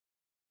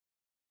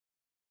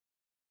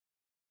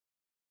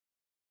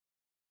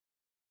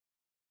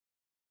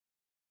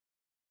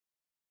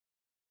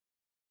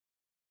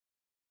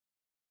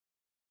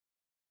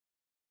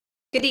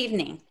Good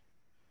evening.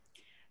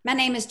 My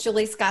name is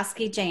Julie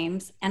Skoski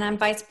James, and I'm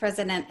Vice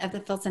President of the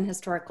Filson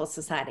Historical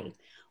Society.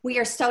 We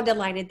are so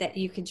delighted that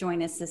you could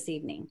join us this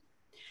evening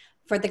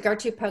for the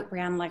Gertrude Polk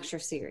Brown Lecture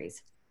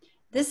Series.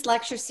 This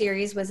lecture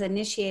series was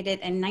initiated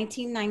in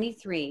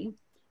 1993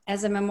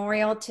 as a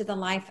memorial to the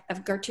life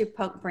of Gertrude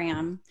Polk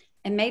Brown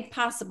and made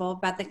possible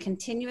by the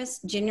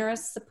continuous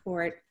generous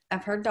support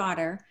of her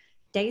daughter,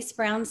 Dace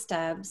Brown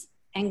Stubbs,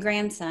 and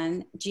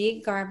grandson,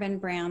 G. Garvin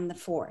Brown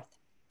IV.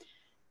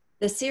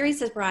 The series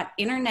has brought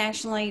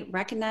internationally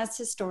recognized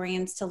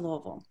historians to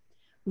Louisville.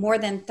 More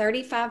than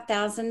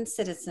 35,000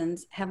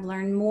 citizens have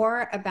learned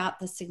more about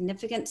the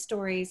significant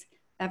stories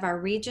of our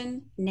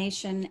region,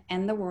 nation,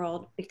 and the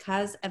world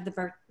because of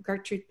the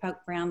Gertrude Polk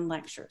Brown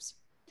lectures.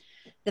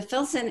 The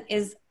Filson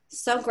is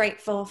so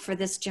grateful for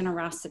this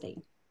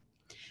generosity.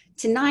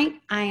 Tonight,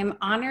 I am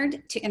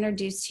honored to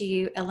introduce to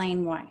you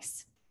Elaine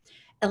Weiss.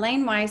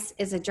 Elaine Weiss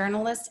is a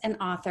journalist and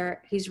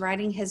author whose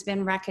writing has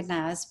been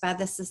recognized by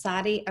the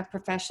Society of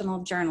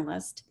Professional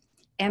Journalists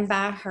and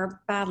by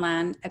her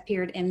byline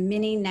appeared in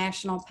many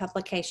national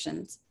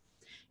publications,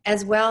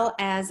 as well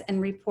as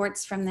in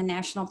reports from the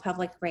National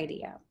Public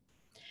Radio.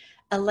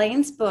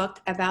 Elaine's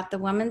book about the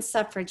women's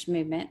suffrage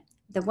movement,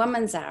 The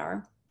Woman's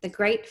Hour, The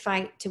Great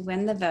Fight to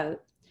Win the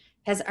Vote,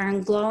 has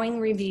earned glowing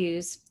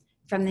reviews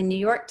from the New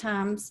York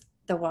Times,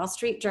 the Wall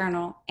Street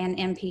Journal, and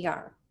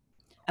NPR,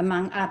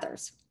 among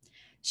others.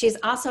 She's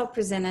also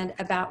presented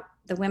about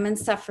the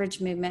women's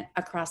suffrage movement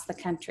across the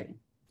country.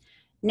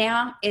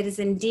 Now, it is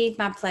indeed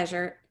my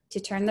pleasure to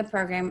turn the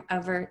program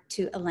over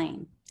to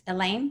Elaine.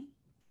 Elaine?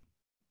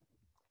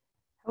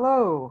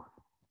 Hello.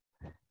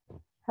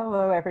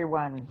 Hello,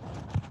 everyone.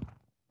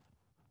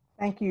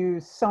 Thank you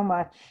so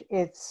much.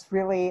 It's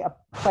really a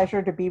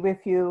pleasure to be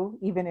with you,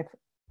 even if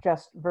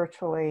just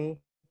virtually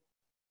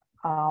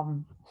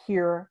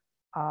here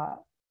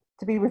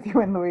to be with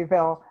you in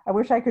Louisville. I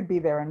wish I could be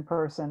there in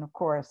person, of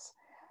course.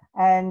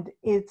 And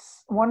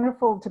it's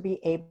wonderful to be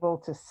able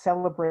to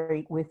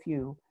celebrate with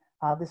you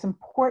this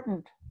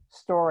important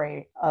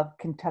story of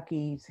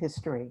Kentucky's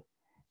history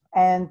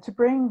and to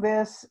bring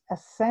this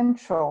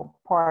essential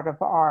part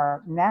of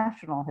our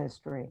national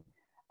history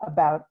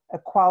about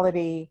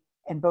equality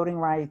and voting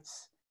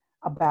rights,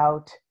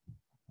 about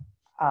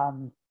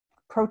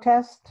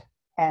protest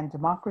and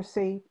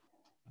democracy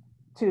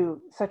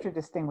to such a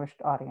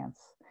distinguished audience.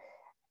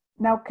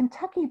 Now,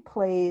 Kentucky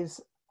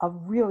plays a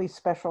really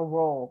special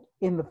role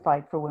in the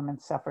fight for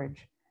women's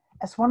suffrage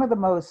as one of the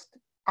most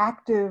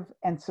active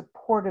and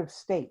supportive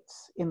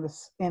states in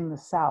the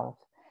South.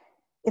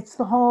 It's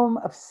the home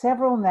of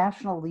several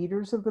national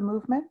leaders of the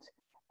movement,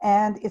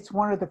 and it's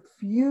one of the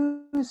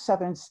few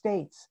Southern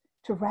states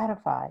to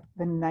ratify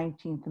the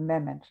 19th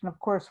Amendment. And of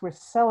course, we're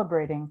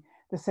celebrating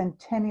the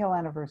centennial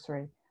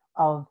anniversary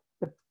of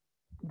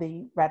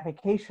the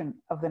ratification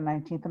of the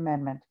 19th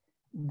Amendment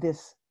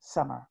this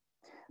summer.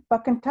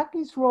 But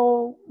Kentucky's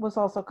role was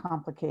also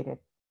complicated,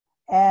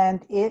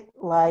 and it,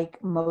 like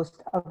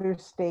most other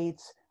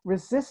states,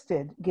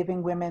 resisted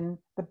giving women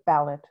the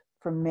ballot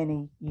for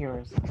many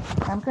years.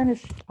 I'm going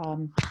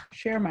to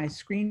share my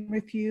screen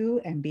with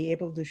you and be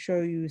able to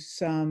show you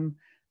some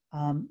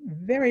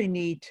very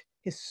neat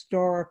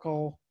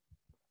historical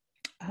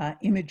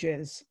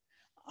images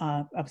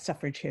of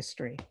suffrage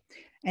history.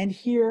 And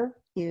here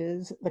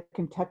is the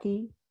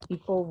Kentucky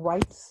Equal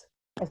Rights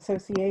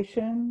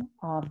Association.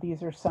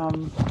 These are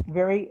some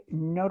very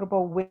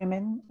notable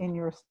women in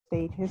your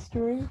state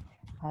history,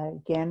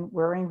 again,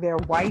 wearing their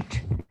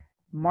white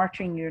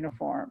marching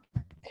uniform.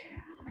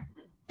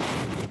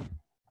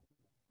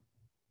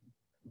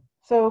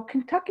 So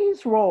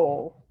Kentucky's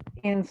role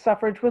in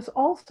suffrage was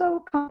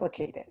also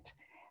complicated,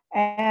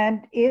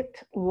 and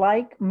it,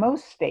 like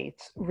most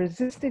states,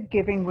 resisted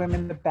giving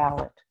women the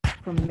ballot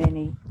for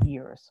many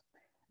years,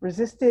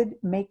 resisted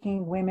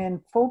making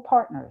women full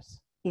partners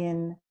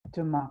in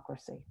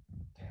democracy.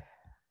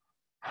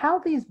 How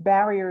these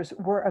barriers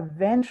were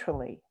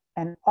eventually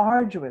and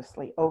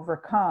arduously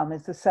overcome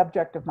is the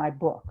subject of my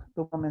book,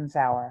 The Woman's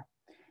Hour.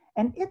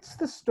 And it's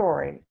the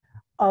story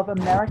of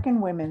American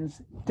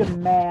women's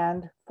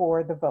demand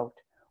for the vote,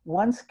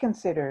 once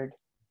considered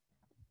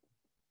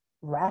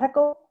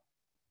radical,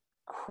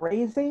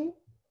 crazy,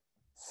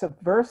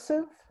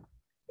 subversive,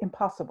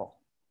 impossible.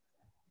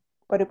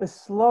 But it was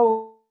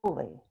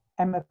slowly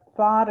and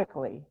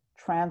methodically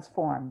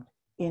transformed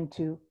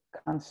into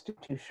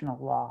constitutional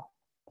law.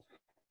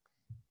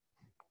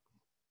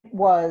 It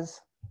was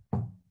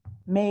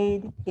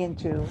made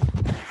into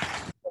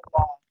the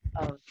law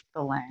of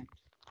the land.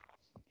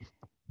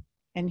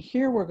 And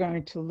here we're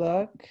going to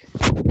look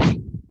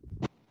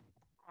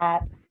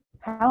at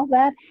how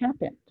that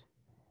happened,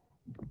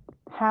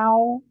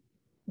 how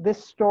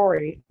this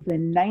story, the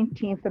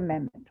 19th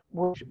Amendment,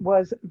 which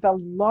was the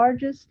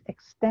largest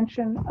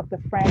extension of the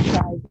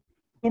franchise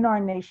in our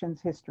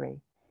nation's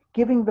history,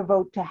 giving the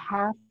vote to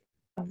half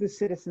of the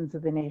citizens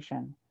of the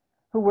nation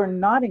who were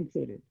not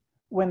included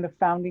when the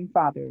founding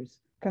fathers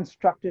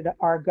constructed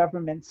our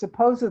government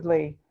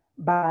supposedly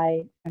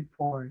by and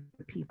for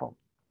the people.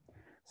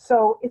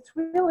 So it's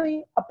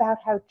really about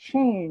how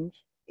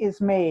change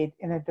is made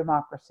in a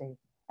democracy.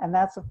 And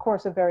that's, of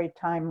course, a very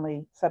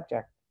timely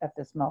subject at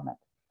this moment.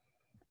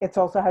 It's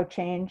also how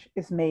change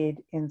is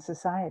made in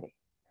society.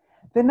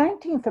 The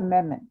 19th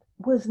Amendment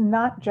was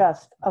not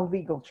just a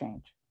legal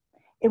change.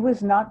 It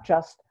was not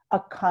just a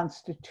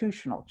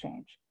constitutional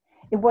change.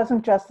 It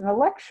wasn't just an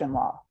election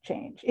law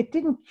change. It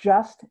didn't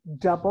just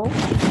double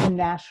the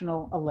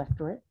national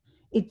electorate.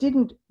 It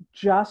didn't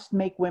just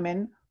make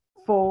women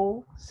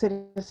full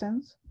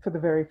citizens for the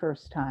very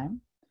first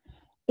time.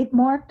 It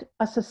marked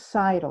a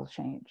societal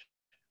change,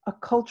 a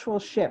cultural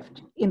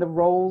shift in the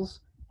roles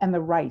and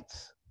the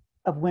rights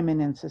of women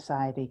in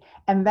society.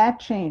 And that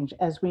change,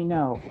 as we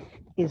know,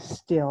 is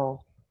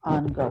still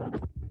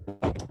ongoing.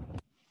 The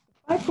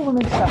fight for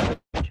women's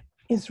suffrage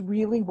is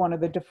really one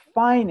of the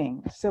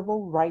defining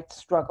civil rights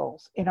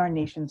struggles in our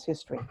nation's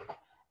history,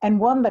 and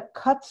one that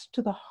cuts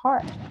to the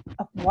heart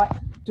of what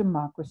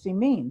democracy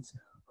means.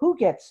 Who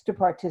gets to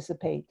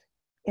participate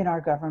in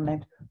our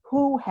government?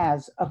 Who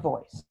has a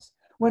voice?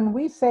 When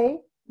we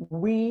say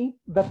we,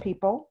 the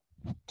people,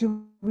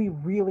 do we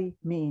really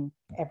mean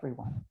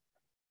everyone?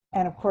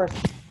 And of course,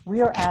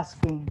 we are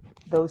asking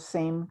those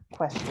same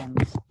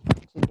questions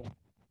today.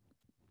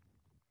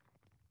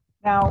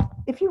 Now,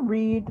 if you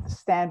read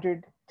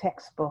standard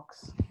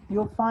textbooks,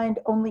 you'll find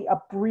only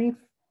a brief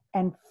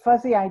and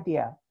fuzzy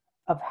idea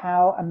of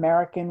how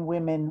American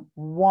women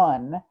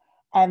won,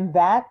 and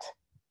that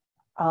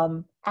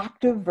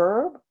active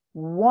verb,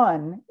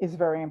 won, is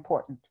very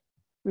important.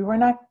 We were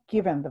not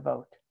given the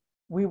vote.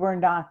 We were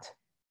not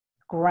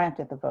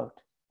granted the vote.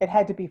 It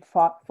had to be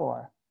fought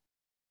for,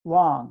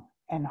 long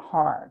and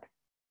hard.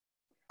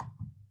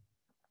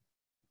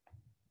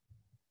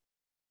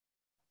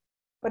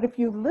 But if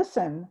you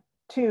read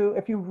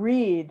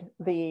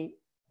the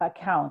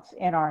accounts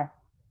in our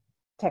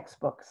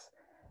textbooks,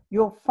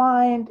 you'll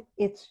find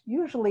it's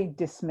usually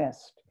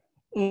dismissed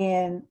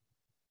in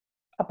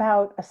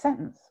about a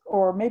sentence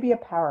or maybe a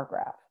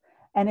paragraph.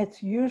 And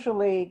it's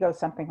usually goes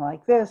something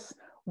like this: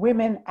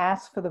 women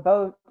asked for the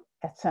vote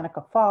at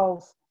Seneca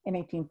Falls in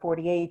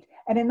 1848,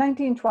 and in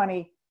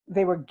 1920,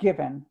 they were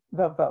given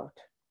the vote.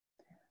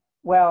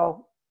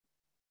 Well,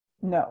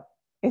 no,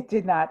 it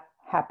did not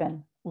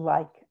happen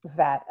like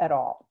that at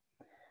all.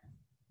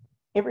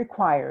 It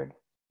required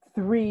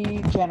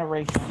 3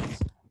 generations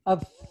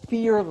of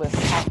fearless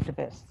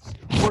activists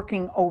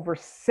working over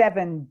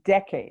 7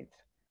 decades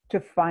to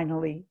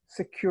finally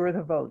secure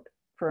the vote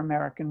for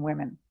American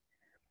women.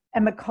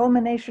 And the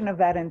culmination of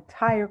that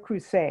entire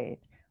crusade,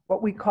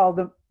 what we call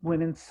the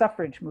women's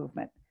suffrage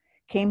movement,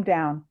 came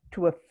down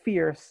to a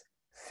fierce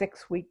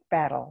 6-week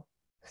battle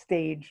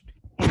staged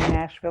in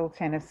Nashville,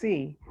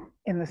 Tennessee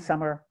in the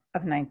summer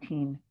of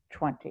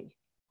 1920.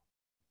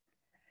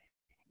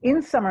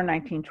 In summer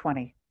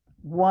 1920,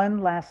 one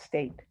last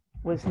state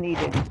was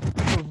needed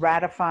to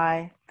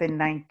ratify the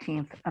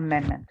 19th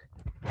Amendment,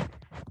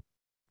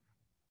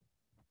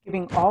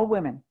 giving all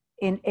women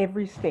in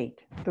every state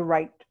the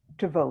right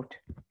to vote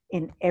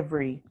in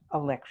every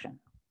election.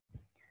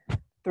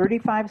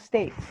 35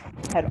 states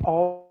had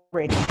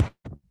already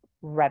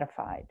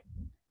ratified,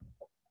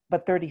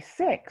 but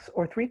 36,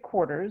 or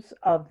 3/4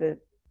 of the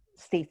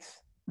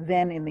states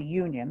then in the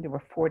Union, there were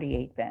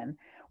 48 then,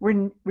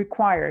 were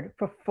required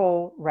for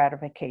full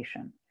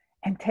ratification.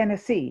 And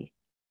Tennessee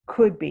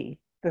could be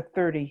the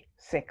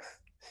 36th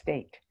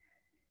state.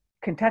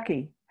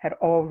 Kentucky had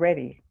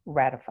already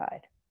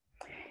ratified.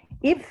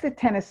 If the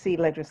Tennessee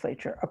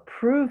legislature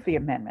approved the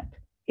amendment,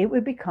 it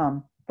would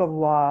become the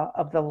law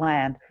of the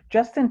land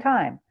just in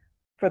time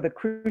for the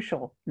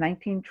crucial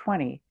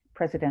 1920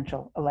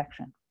 presidential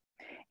election.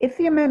 If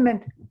the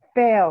amendment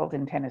failed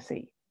in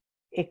Tennessee,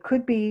 it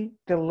could be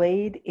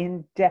delayed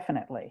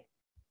indefinitely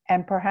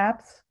and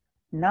perhaps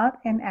not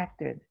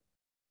enacted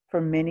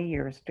for many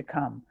years to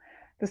come.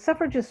 The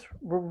suffragists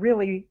were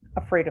really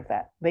afraid of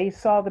that. They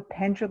saw the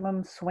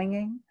pendulum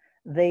swinging.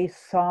 They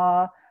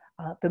saw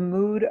the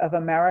mood of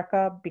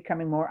America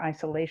becoming more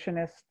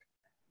isolationist,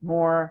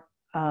 more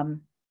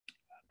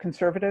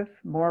conservative,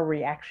 more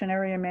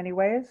reactionary in many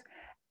ways.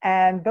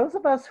 And those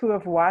of us who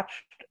have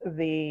watched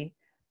the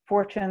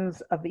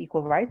fortunes of the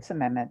Equal Rights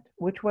Amendment,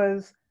 which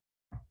was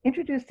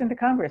introduced into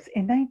Congress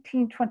in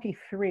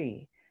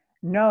 1923,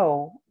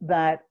 know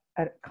that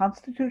a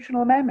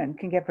constitutional amendment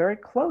can get very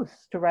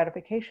close to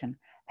ratification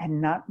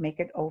and not make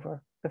it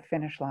over the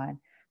finish line.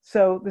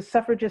 So the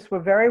suffragists were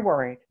very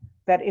worried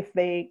that if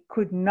they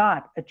could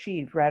not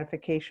achieve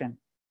ratification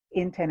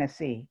in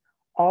Tennessee,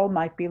 all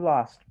might be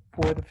lost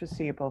for the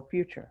foreseeable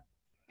future.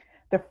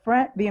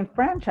 The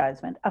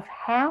enfranchisement of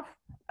half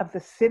of the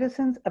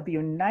citizens of the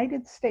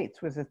United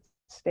States was at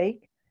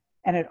stake,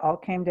 and it all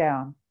came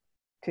down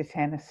to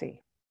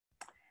Tennessee.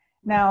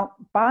 Now,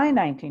 by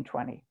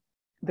 1920,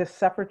 the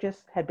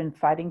suffragists had been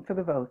fighting for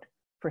the vote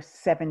for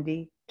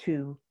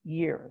 72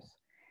 years,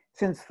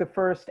 since the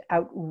first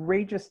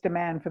outrageous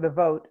demand for the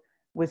vote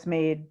was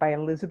made by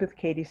Elizabeth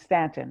Cady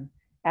Stanton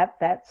at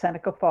that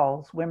Seneca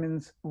Falls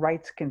Women's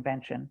Rights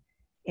Convention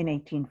in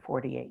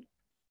 1848.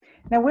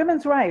 Now,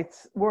 women's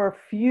rights were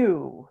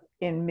few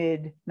in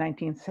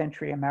mid-19th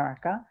century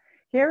America,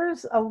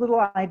 here's a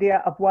little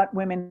idea of what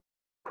women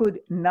could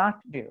not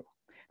do.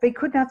 They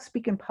could not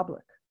speak in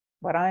public.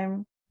 What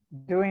I'm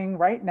doing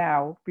right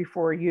now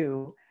before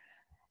you,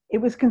 it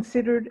was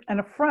considered an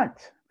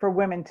affront for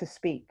women to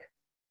speak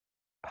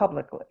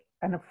publicly,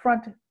 an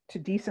affront to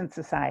decent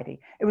society.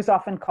 It was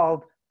often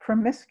called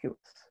promiscuous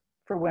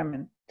for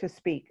women to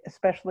speak,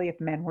 especially if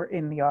men were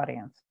in the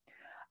audience.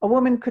 A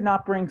woman could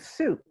not bring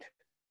suit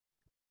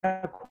in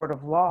a court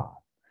of law.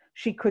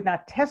 She could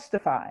not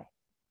testify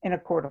in a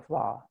court of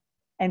law,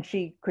 and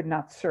she could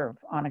not serve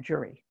on a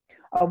jury.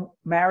 A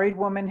married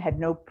woman had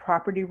no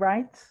property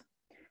rights.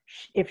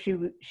 If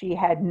she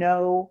had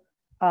no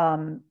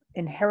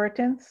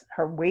inheritance,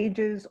 her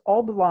wages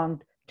all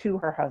belonged to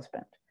her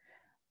husband.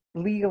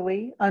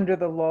 Legally, under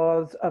the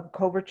laws of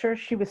coverture,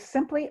 she was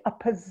simply a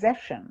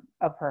possession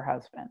of her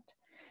husband.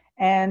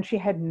 And she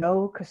had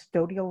no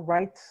custodial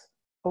rights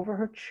over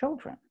her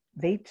children.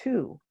 They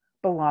too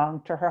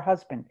belonged to her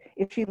husband.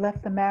 If she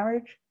left the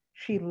marriage,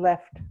 she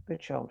left the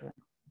children.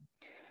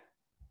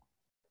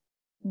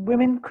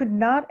 Women could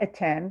not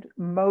attend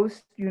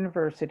most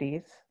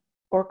universities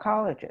or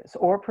colleges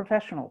or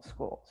professional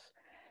schools.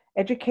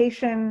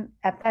 Education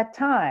at that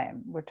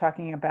time, we're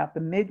talking about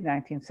the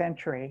mid-19th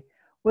century,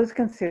 was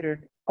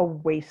considered a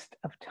waste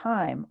of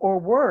time, or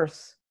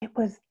worse, it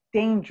was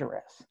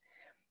dangerous.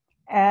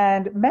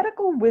 And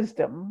medical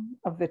wisdom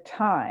of the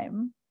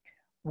time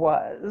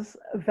was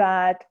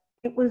that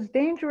it was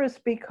dangerous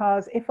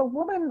because if a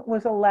woman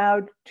was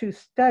allowed to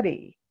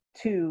study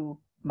too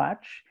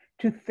much,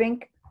 to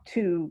think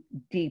too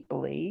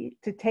deeply,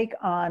 to take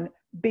on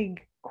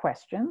big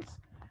questions,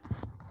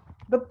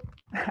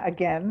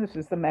 again, this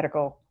is the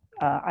medical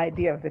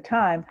idea of the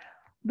time,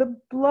 the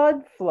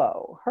blood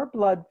flow, her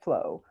blood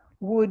flow,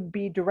 would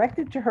be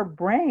directed to her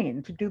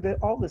brain to do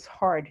all this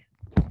hard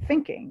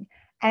thinking,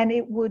 and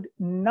it would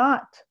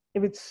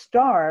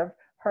starve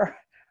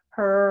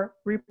her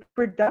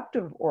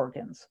reproductive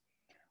organs,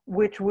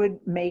 which would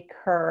make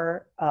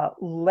her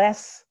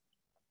less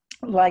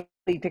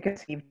likely to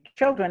conceive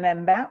children,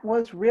 and that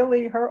was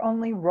really her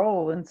only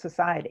role in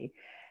society.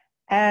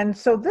 And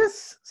so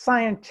this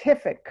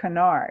scientific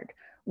canard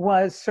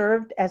was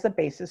served as a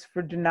basis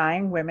for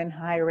denying women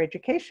higher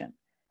education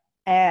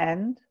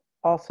and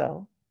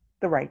also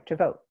the right to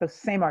vote. Those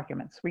same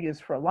arguments were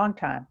used for a long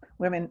time.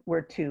 Women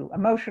were too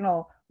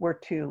emotional, were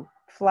too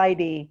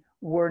flighty,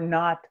 were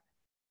not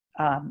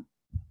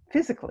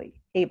physically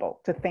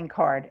able to think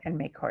hard and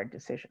make hard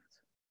decisions.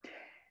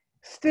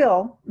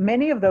 Still,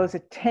 many of those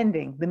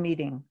attending the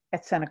meeting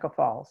at Seneca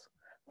Falls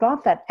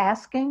thought that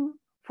asking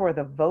for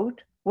the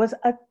vote was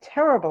a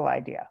terrible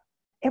idea.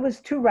 It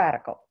was too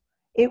radical.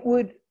 It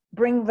would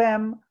bring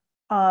them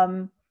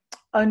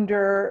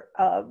under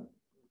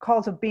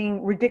calls of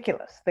being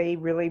ridiculous. They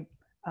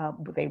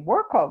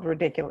were called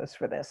ridiculous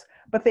for this,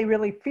 but they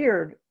really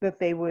feared that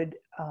they would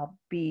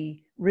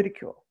be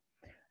ridiculed.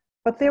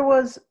 But there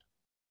was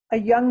a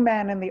young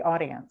man in the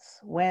audience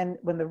when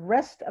the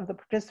rest of the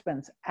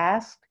participants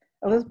asked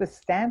Elizabeth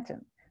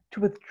Stanton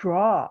to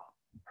withdraw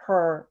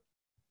her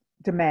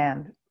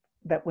demand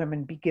that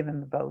women be given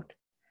the vote.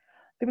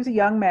 There was a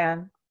young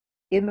man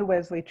in the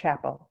Wesley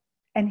Chapel,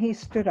 and he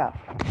stood up.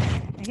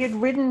 He had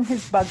ridden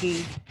his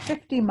buggy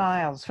 50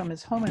 miles from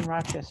his home in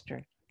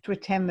Rochester to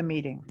attend the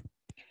meeting.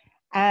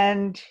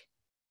 And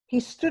he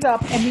stood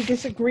up and he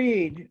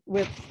disagreed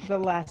with the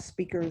last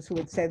speakers who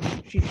had said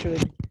that she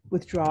should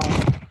withdraw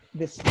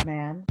this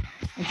demand.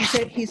 And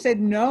he said,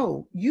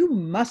 no, you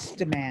must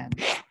demand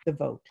the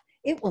vote.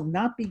 It will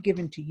not be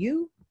given to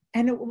you,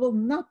 and it will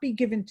not be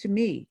given to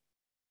me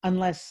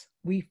unless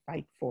we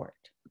fight for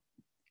it.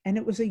 And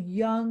it was a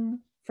young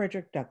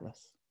Frederick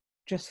Douglass,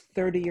 just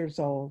 30 years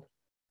old,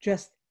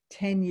 just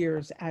 10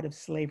 years out of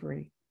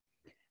slavery.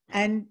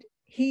 And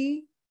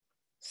he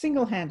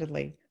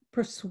single-handedly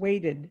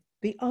persuaded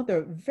the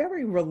other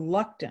very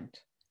reluctant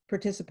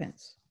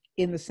participants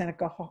in the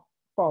Seneca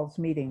Falls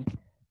meeting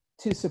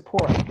to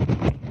support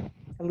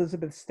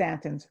Elizabeth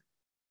Stanton's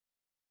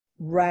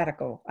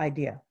radical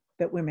idea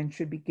that women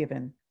should be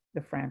given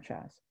the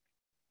franchise.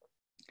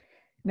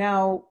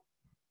 Now,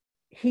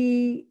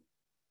 he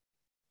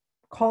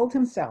called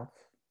himself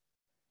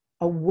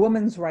a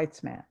woman's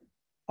rights man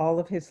all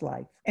of his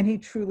life, and he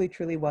truly,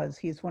 truly was.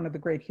 He's one of the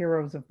great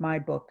heroes of my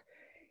book.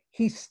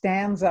 He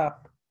stands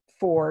up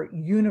for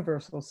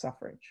universal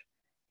suffrage.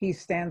 He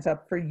stands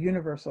up for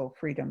universal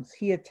freedoms.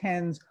 He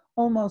attends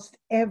almost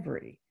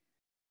every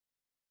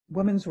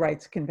women's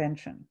rights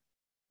convention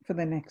for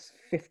the next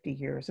 50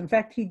 years. In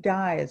fact, he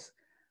dies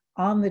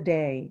on the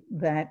day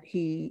that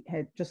he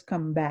had just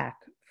come back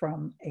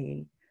from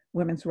a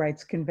women's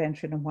rights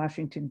convention in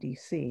Washington,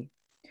 D.C.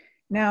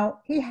 Now,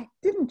 he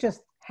didn't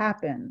just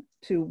happen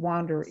to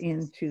wander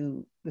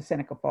into the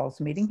Seneca Falls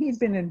meeting. He'd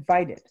been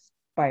invited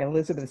by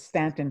Elizabeth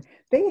Stanton.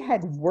 They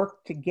had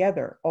worked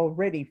together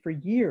already for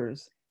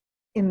years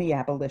in the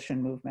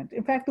abolition movement.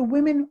 In fact, the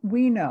women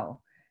we know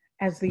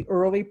as the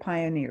early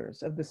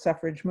pioneers of the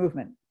suffrage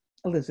movement,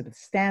 Elizabeth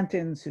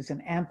Stanton,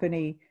 Susan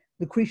Anthony,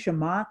 Lucretia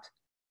Mott,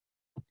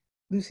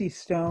 Lucy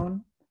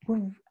Stone,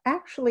 were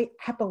actually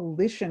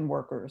abolition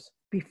workers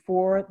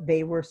before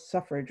they were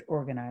suffrage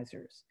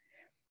organizers.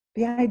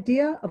 The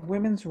idea of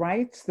women's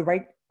rights, the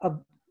right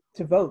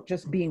to vote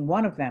just being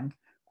one of them,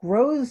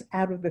 grows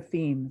out of the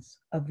themes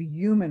of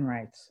human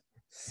rights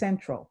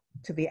central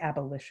to the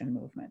abolition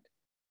movement.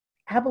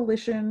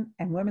 Abolition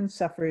and women's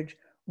suffrage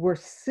were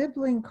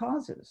sibling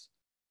causes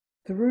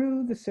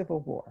through the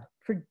Civil War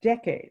for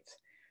decades.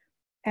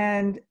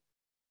 And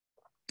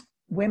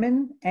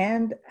women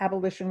and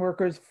abolition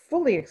workers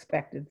fully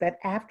expected that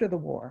after the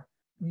war,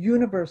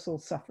 universal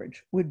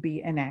suffrage would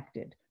be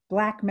enacted.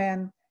 Black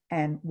men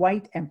and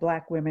white and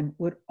Black women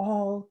would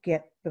all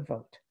get the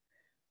vote.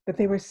 But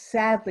they were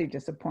sadly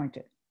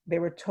disappointed. They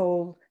were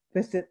told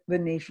that the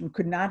nation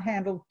could not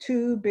handle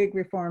two big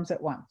reforms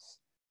at once.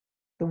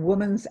 The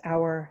woman's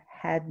hour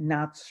had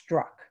not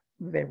struck,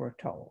 they were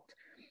told.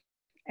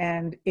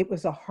 And it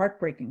was a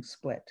heartbreaking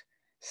split.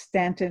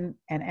 Stanton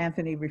and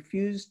Anthony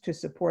refused to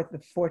support the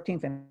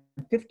 14th and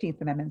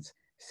 15th Amendments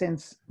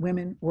since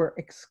women were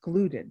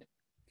excluded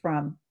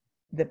from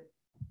the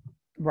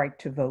right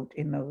to vote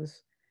in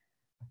those.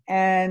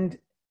 And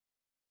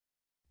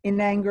in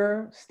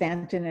anger,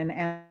 Stanton and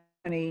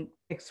Anthony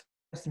expressed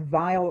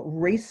vile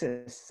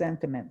racist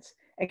sentiments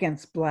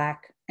against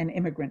Black and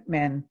immigrant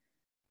men,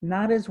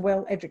 not as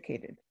well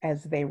educated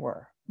as they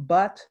were,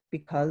 but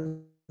because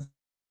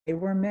they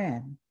were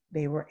men,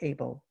 they were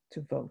able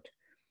to vote.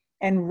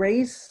 And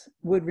race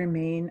would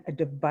remain a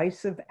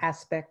divisive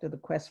aspect of the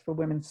quest for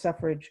women's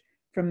suffrage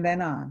from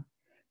then on,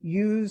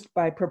 used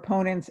by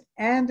proponents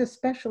and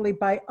especially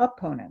by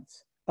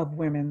opponents of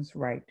women's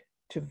right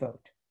to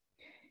vote.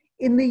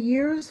 In the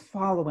years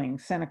following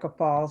Seneca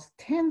Falls,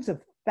 tens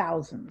of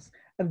thousands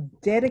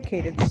of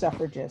dedicated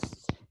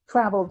suffragists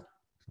traveled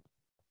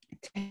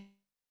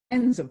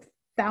tens of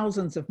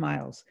thousands of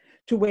miles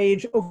to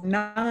wage over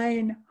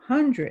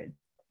 900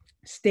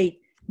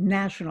 state,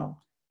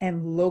 national,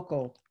 and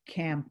local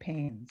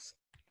campaigns.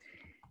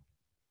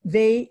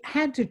 They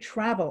had to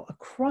travel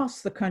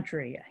across the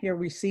country. Here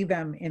we see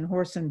them in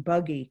horse and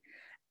buggy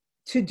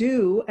to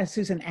do, as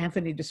Susan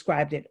Anthony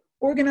described it,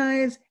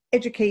 organize,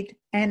 educate,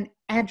 and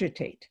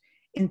agitate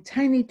in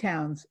tiny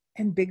towns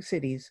and big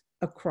cities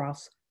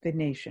across the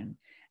nation.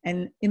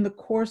 And in the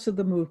course of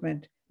the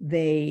movement,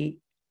 they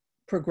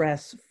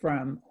progress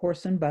from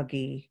horse and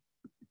buggy.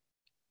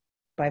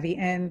 By the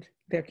end,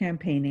 they're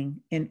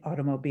campaigning in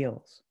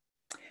automobiles.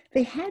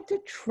 They had to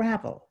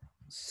travel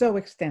so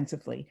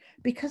extensively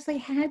because they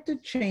had to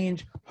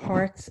change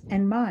hearts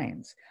and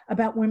minds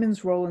about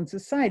women's role in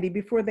society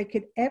before they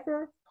could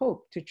ever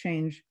hope to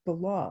change the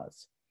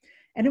laws.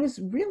 And it was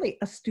really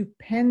a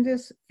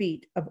stupendous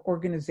feat of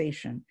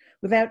organization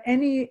without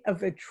any of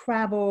the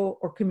travel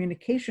or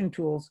communication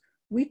tools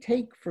we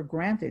take for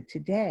granted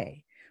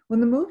today.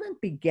 When the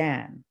movement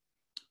began,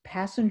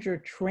 passenger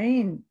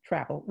train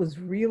travel was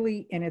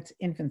really in its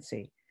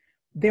infancy.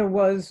 There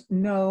was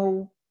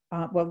no,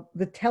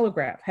 the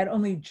telegraph had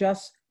only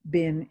just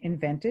been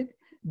invented.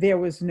 There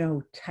was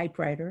no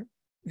typewriter.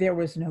 There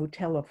was no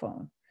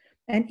telephone.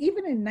 And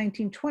even in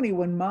 1920,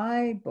 when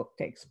my book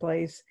takes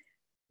place,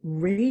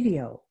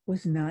 radio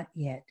was not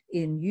yet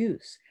in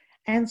use.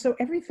 And so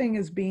everything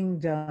is being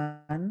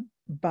done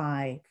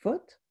by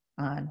foot,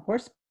 on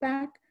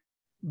horseback,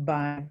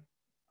 by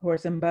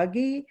horse and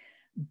buggy,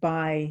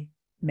 by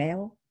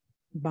mail,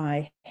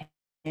 by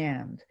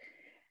hand.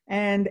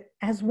 And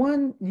as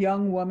one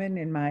young woman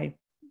in my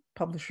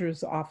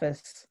publisher's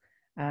office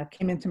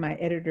came into my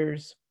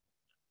editor's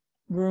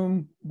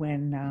room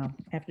when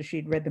after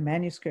she'd read the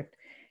manuscript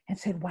and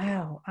said,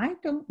 "Wow, I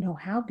don't know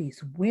how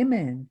these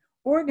women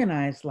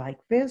organized like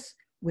this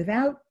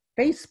without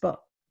Facebook."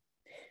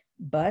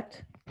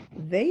 But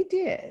they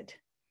did.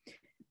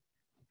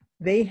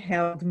 They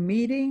held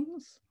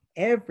meetings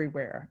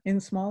everywhere in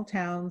small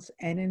towns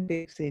and in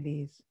big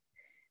cities.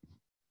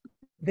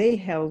 They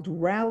held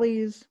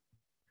rallies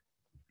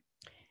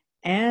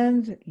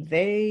and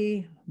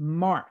they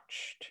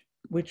marched,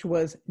 which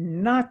was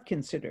not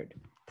considered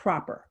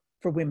proper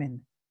for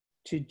women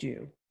to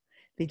do.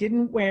 They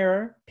didn't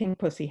wear pink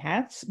pussy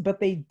hats, but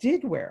they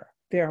did wear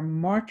their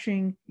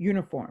marching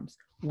uniforms,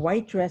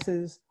 white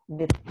dresses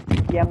with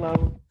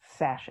yellow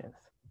sashes.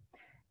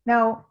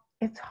 Now,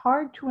 it's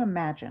hard to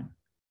imagine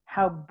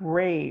how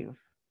brave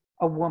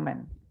a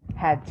woman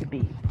had to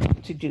be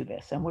to do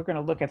this. And we're going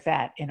to look at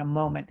that in a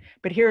moment.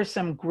 But here are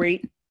some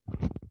great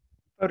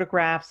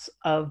photographs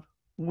of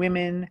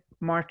women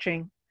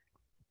marching.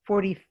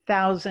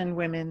 40,000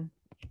 women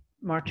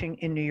marching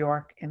in New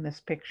York in this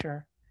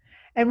picture.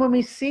 And when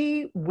we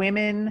see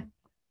women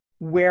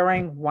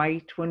wearing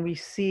white, when we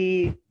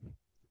see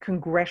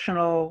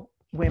congressional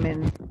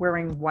women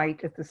wearing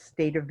white at the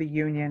State of the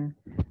Union,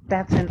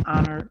 that's in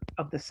honor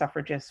of the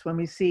suffragists. When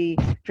we see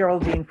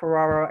Geraldine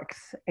Ferraro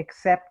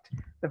accept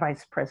the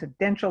vice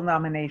presidential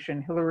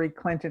nomination, Hillary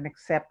Clinton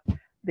accept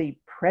the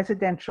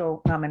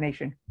presidential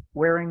nomination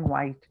wearing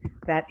white,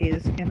 that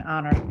is in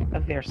honor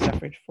of their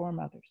suffrage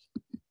foremothers.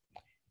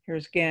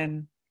 Here's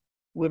again,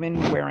 women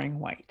wearing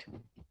white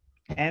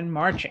and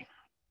marching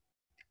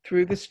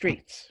through the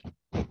streets.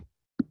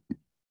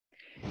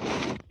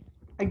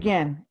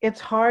 Again,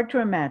 it's hard to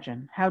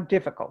imagine how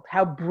difficult,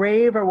 how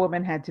brave a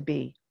woman had to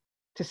be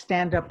to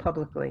stand up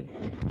publicly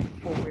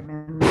for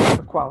women's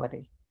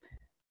equality.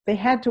 They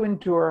had to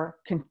endure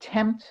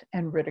contempt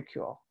and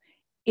ridicule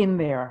in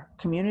their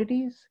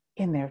communities,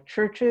 in their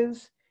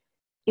churches,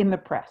 in the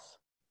press.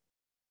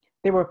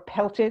 They were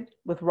pelted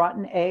with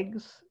rotten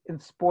eggs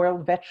and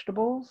spoiled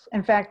vegetables.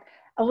 In fact,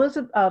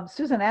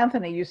 Susan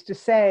Anthony used to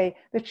say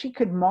that she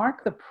could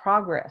mark the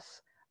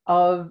progress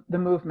of the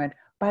movement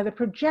by the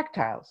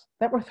projectiles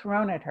that were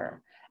thrown at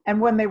her.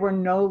 And when they were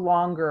no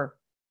longer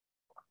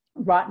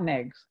rotten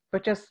eggs,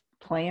 but just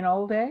plain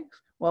old eggs,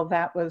 well,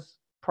 that was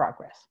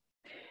progress.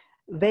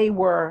 They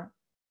were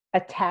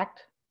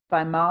attacked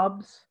by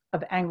mobs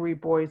of angry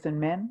boys and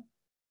men.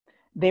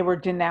 They were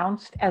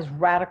denounced as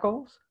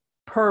radicals,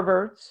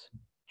 perverts,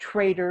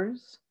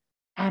 traitors,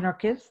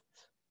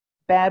 anarchists,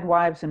 bad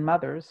wives and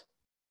mothers,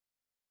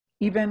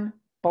 even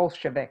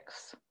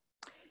Bolsheviks.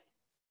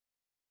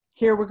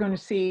 Here we're going to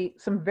see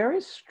some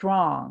very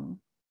strong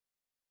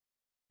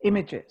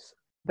images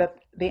that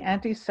the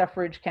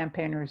anti-suffrage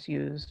campaigners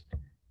used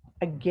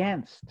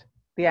against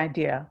the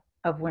idea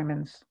of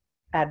women's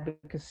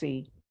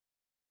advocacy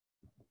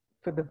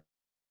for the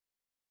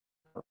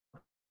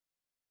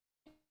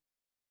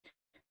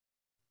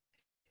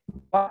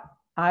what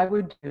I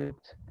would do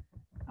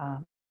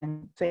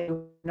and say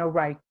no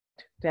right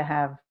to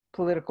have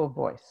political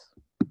voice.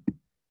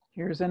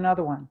 Here's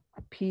another one,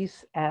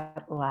 peace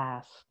at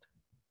last.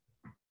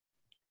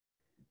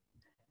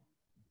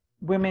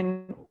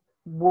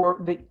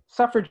 The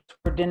suffragists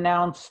were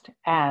denounced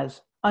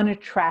as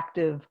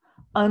unattractive,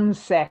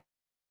 unsexed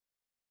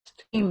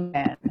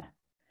men,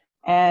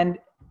 and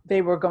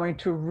they were going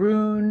to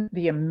ruin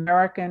the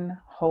American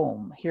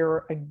home.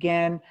 Here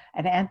again,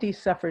 an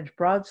anti-suffrage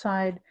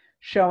broadside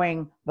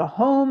showing the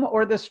home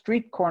or the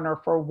street corner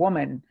for a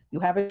woman. You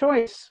have a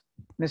choice,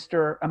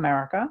 Mr.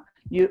 America.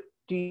 Do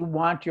you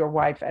want your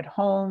wife at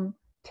home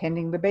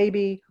tending the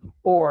baby,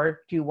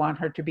 or do you want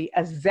her to be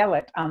a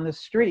zealot on the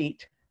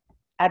street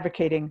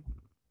advocating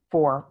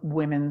for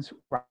women's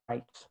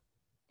rights?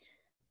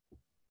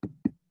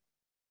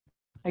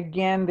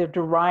 Again, they're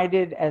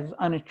derided as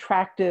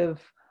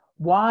unattractive.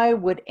 Why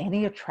would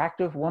any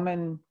attractive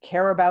woman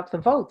care about the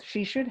vote?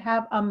 She should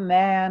have a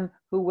man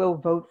who will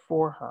vote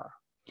for her.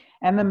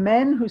 And the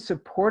men who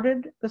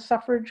supported the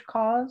suffrage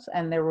cause,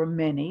 and there were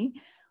many,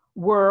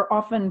 were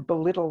often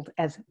belittled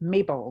as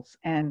Mabels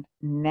and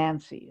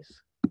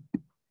Nancys.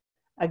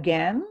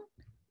 Again,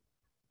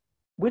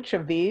 which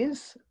of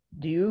these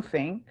do you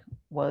think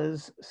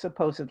was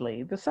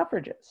supposedly the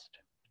suffragist?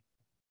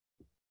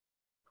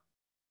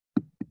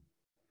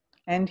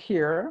 And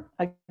here,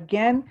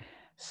 again,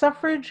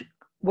 suffrage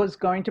was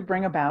going to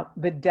bring about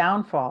the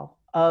downfall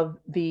of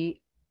the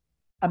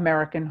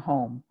American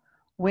home.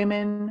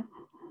 Women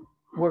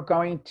were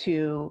going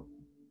to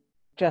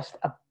just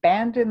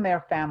abandon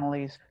their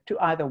families to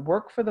either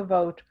work for the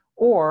vote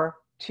or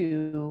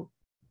to,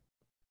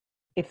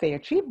 if they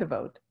achieved the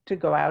vote, to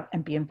go out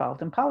and be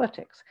involved in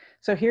politics.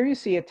 So here you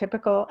see a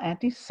typical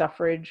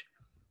anti-suffrage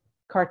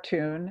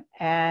cartoon,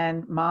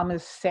 and mom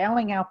is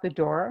sailing out the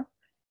door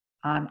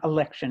on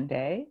election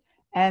day,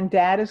 and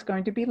dad is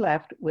going to be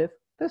left with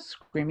the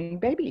screaming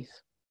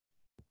babies.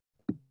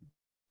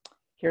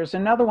 Here's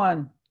another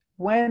one.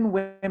 When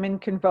women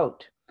can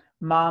vote,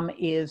 mom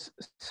is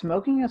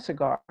smoking a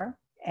cigar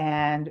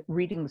and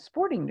reading the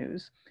sporting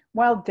news,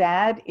 while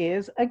dad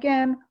is,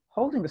 again,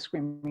 holding the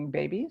screaming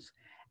babies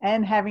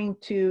and having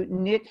to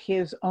knit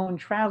his own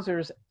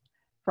trousers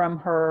from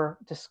her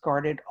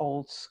discarded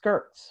old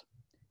skirts.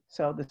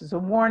 So this is a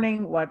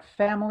warning what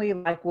family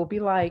life will be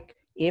like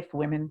if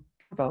women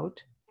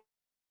vote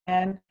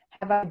and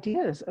have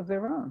ideas of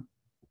their own.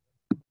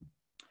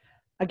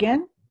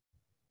 Again,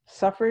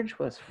 suffrage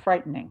was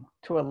frightening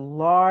to a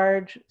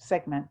large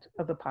segment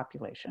of the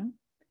population.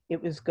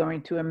 It was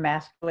going to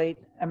emasculate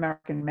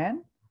American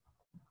men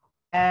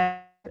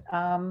and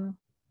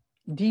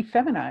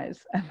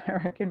defeminize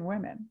American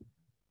women.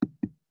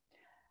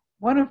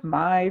 One of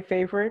my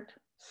favorite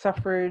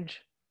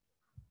suffrage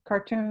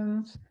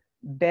cartoons,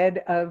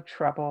 Bed of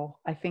Trouble.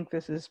 I think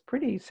this is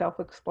pretty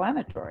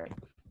self-explanatory.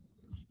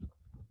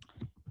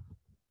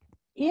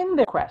 In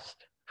the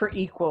quest for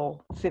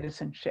equal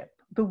citizenship,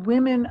 the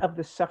women of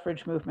the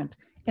suffrage movement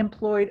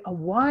employed a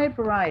wide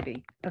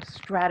variety of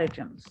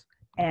stratagems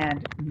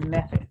and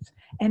methods.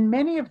 And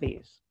many of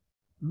these,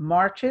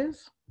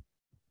 marches,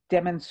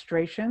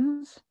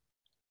 demonstrations,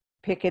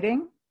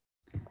 picketing,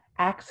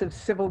 acts of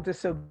civil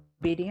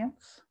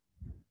disobedience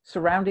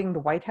surrounding the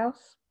White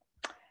House,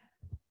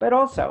 but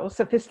also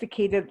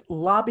sophisticated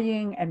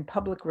lobbying and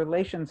public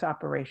relations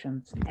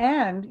operations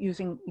and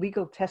using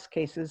legal test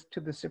cases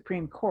to the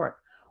Supreme Court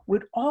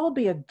would all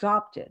be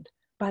adopted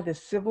by the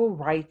civil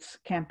rights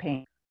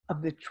campaign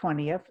of the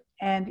 20th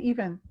and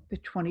even the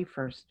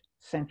 21st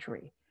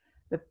century.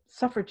 The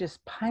suffragists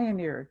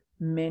pioneered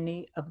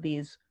many of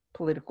these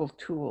political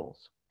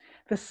tools.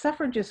 The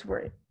suffragists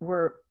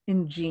were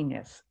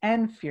ingenious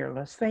and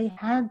fearless. They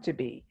had to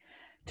be.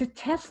 To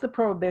test the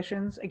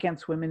prohibitions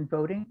against women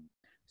voting,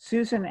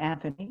 Susan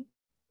Anthony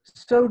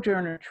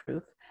Sojourner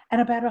Truth,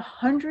 and about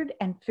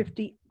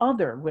 150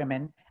 other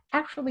women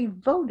actually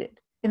voted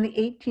in the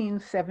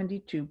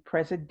 1872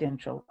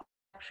 presidential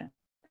election.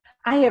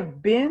 I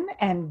have been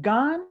and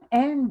gone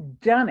and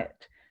done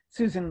it,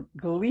 Susan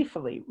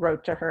gleefully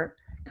wrote to her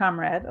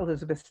comrade,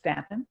 Elizabeth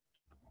Stanton.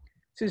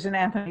 Susan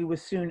Anthony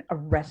was soon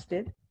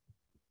arrested,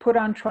 put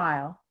on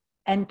trial,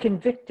 and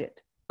convicted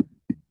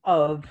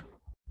of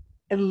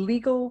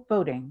illegal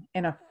voting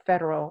in a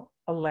federal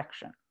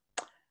election.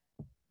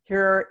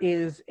 Here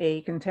is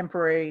a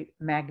contemporary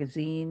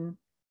magazine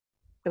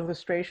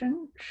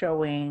illustration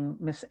showing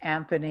Miss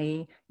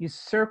Anthony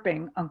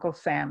usurping Uncle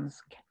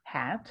Sam's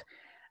hat,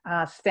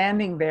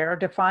 standing there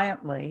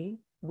defiantly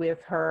with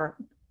her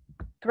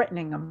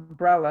threatening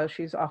umbrella.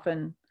 She's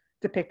often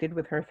depicted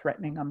with her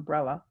threatening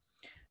umbrella.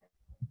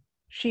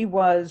 She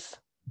was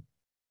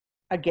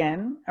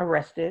again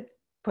arrested,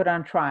 put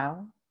on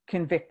trial,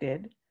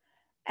 convicted,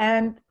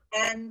 and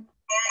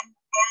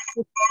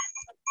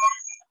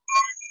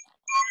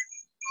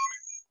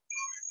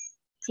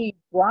she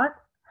brought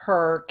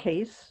her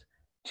case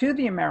to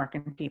the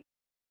American people,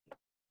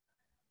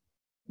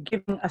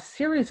 giving a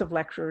series of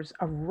lectures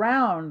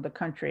around the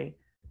country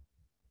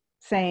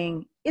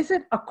saying, is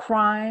it a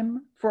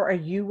crime for a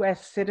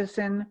US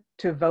citizen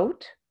to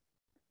vote?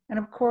 And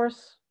of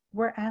course,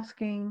 we're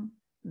asking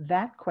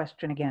that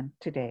question again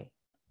today.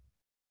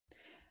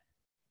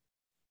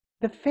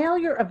 The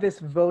failure of this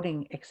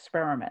voting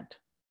experiment,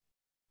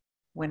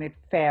 when it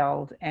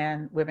failed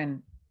and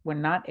women were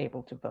not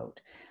able to vote,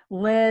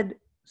 led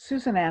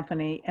Susan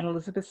Anthony and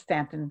Elizabeth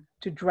Stanton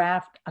to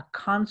draft a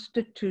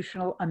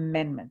constitutional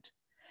amendment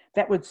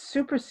that would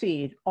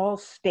supersede all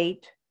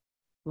state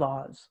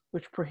laws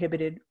which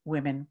prohibited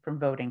women from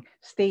voting.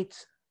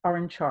 States are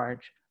in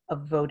charge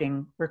of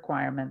voting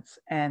requirements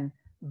and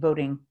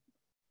voting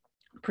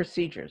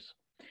procedures.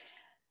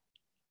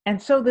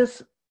 And so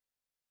this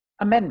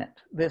amendment,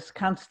 this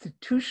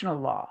constitutional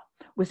law,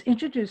 was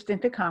introduced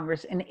into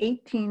Congress in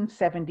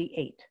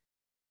 1878,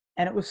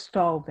 and it was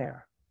stalled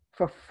there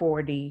for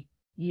 40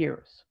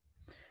 years.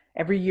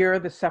 Every year,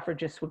 the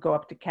suffragists would go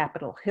up to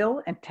Capitol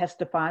Hill and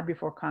testify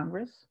before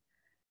Congress.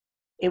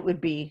 It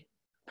would be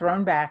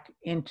thrown back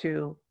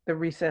into the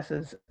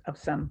recesses of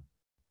some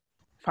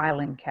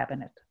filing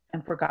cabinet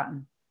and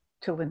forgotten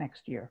till the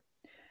next year.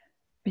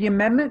 The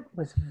amendment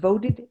was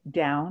voted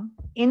down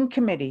in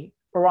committee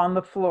or on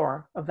the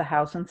floor of the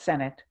House and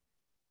Senate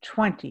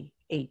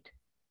 28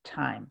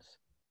 times.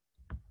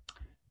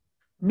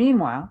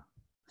 Meanwhile,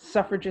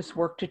 suffragists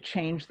worked to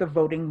change the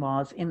voting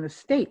laws in the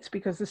states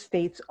because the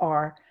states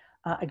are,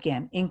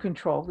 again, in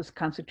control. This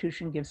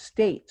Constitution gives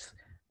states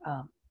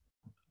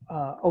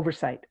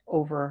oversight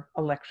over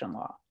election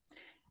law.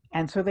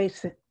 And so they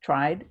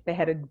tried, they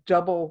had a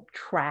double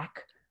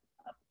track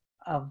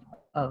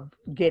of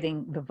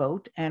getting the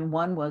vote, and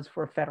one was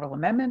for a federal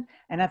amendment,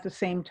 and at the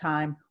same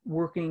time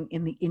working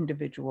in the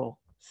individual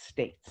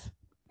states.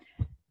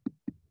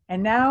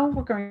 And now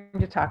we're going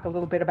to talk a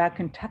little bit about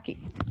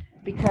Kentucky,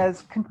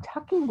 because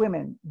Kentucky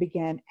women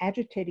began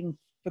agitating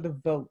for the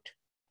vote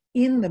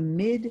in the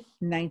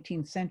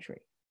mid-19th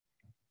century,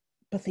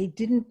 but they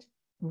didn't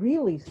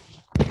really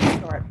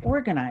start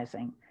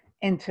organizing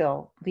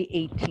until the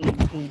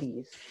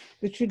 1880s.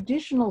 The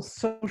traditional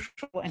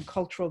social and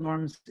cultural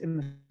norms in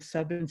the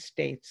southern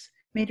states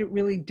made it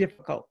really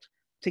difficult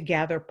to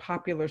gather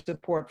popular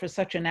support for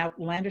such an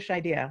outlandish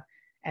idea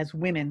as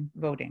women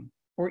voting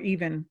or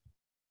even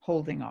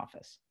holding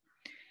office.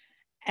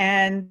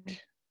 And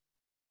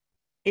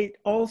it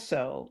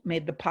also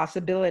made the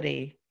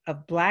possibility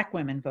of Black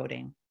women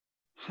voting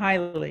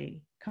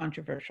highly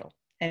controversial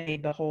and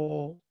made the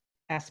whole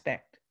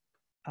aspect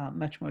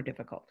much more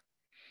difficult.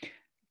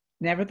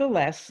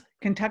 Nevertheless,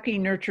 Kentucky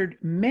nurtured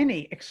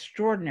many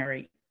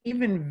extraordinary,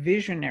 even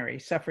visionary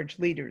suffrage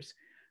leaders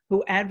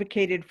who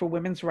advocated for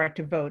women's right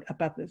to vote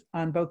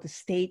on both the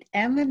state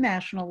and the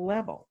national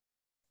level.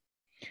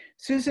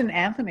 Susan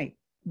Anthony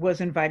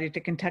was invited to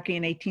Kentucky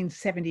in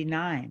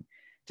 1879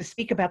 to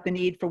speak about the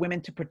need for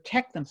women to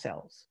protect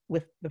themselves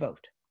with the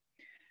vote.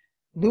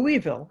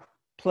 Louisville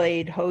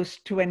played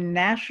host to a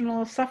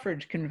national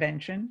suffrage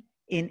convention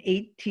in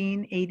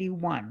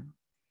 1881.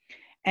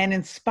 And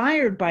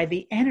inspired by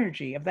the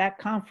energy of that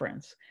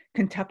conference,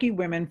 Kentucky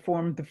women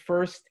formed the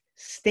first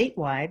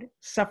statewide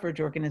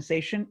suffrage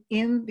organization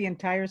in the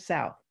entire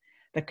South,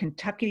 the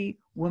Kentucky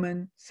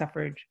Woman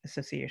Suffrage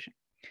Association.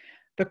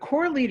 The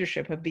core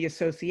leadership of the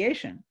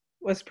association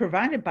was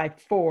provided by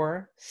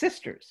 4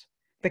 sisters,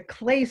 the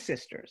Clay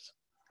sisters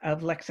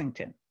of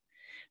Lexington.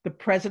 The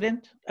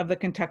president of the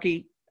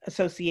Kentucky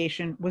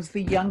Association was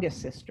the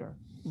youngest sister,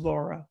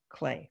 Laura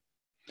Clay.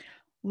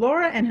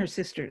 Laura and her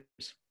sisters,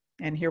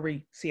 and here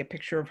we see a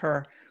picture of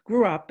her,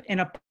 grew up in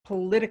a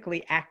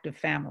politically active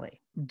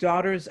family,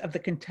 daughters of the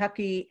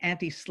Kentucky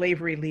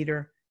anti-slavery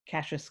leader,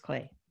 Cassius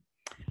Clay,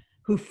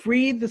 who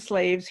freed the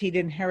slaves he'd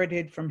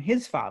inherited from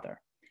his father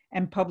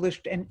and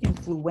published an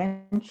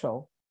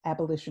influential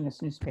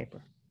abolitionist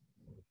newspaper.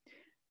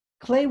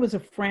 Clay was a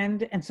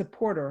friend and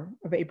supporter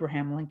of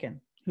Abraham Lincoln,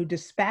 who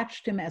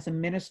dispatched him as a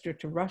minister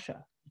to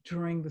Russia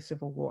during the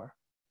Civil War.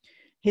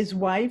 His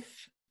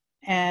wife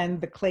and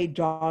the Clay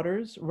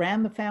daughters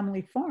ran the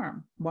family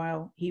farm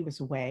while he was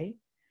away.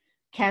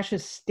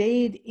 Cassius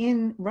stayed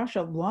in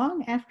Russia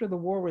long after the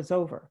war was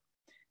over.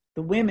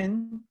 The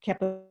women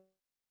kept the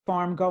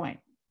farm going,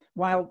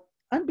 while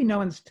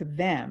unbeknownst to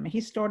them, he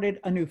started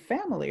a new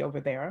family over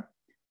there,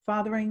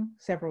 fathering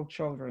several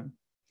children.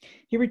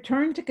 He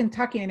returned to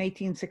Kentucky in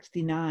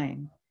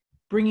 1869,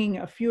 bringing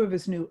a few of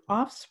his new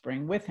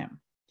offspring with him.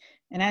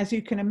 And as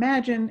you can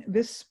imagine,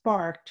 this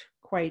sparked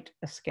quite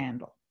a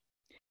scandal.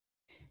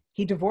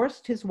 He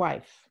divorced his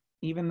wife,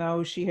 even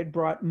though she had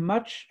brought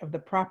much of the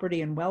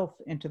property and wealth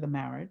into the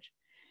marriage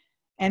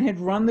and had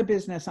run the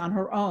business on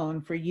her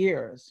own for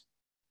years.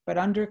 But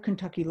under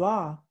Kentucky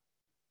law,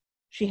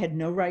 she had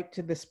no right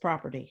to this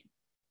property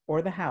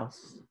or the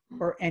house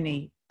or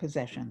any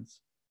possessions.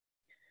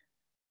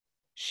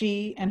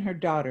 She and her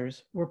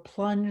daughters were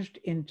plunged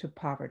into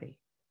poverty.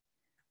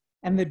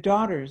 And the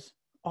daughters,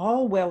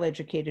 all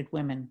well-educated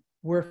women,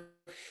 were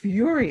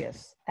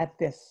furious at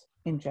this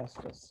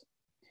injustice.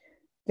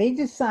 They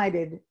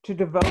decided to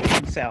devote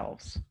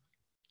themselves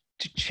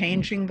to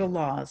changing the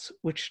laws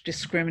which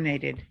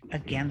discriminated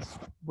against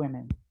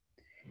women.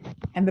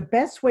 And the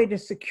best way to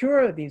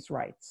secure these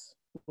rights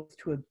was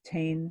to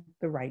obtain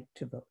the right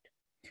to vote.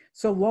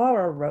 So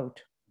Laura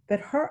wrote that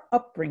her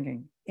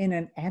upbringing in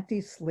an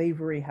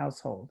anti-slavery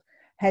household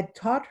had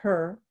taught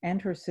her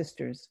and her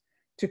sisters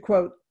to,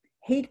 quote,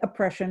 hate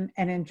oppression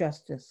and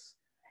injustice,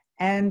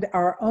 and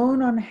our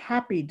own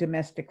unhappy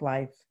domestic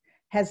life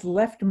has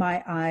left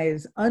my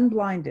eyes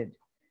unblinded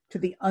to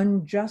the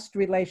unjust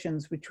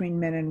relations between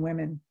men and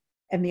women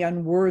and the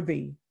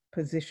unworthy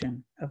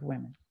position of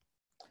women.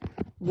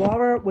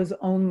 Laura was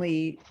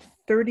only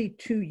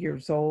 32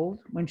 years old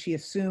when she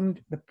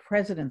assumed the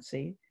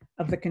presidency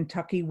of the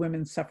Kentucky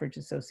Women's Suffrage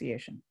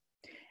Association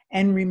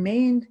and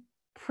remained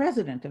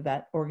president of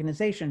that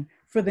organization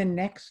for the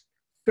next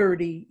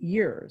 30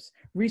 years,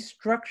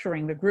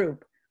 restructuring the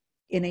group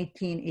in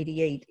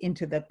 1888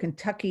 into the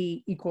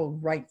Kentucky Equal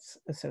Rights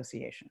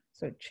Association.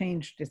 So it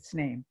changed its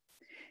name.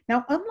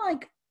 Now,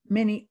 unlike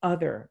many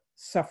other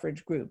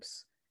suffrage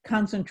groups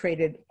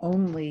concentrated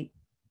only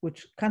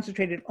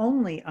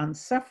on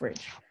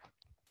suffrage,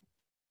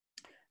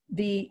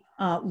 the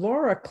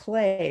Laura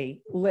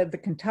Clay led the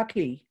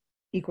Kentucky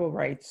Equal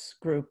Rights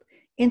Group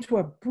into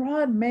a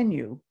broad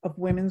menu of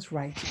women's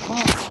rights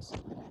causes.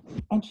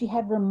 And she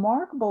had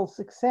remarkable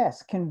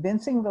success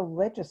convincing the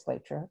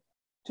legislature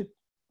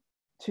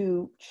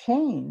to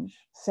change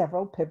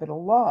several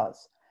pivotal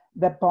laws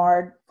that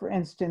barred, for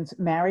instance,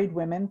 married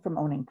women from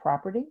owning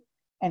property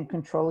and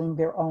controlling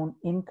their own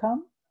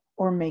income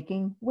or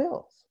making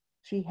wills.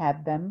 She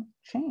had them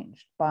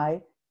changed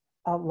by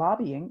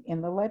lobbying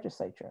in the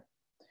legislature.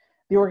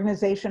 The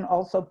organization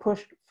also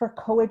pushed for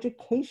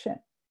coeducation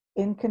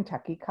in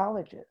Kentucky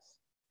colleges.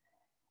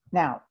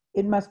 Now,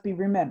 it must be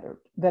remembered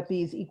that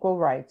these equal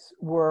rights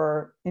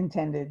were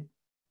intended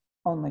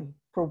only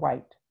for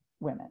white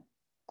women.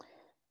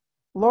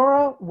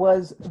 Laura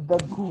was the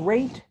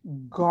great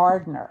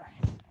gardener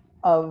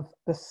of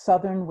the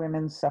Southern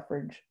women's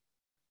suffrage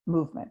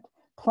movement,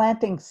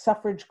 planting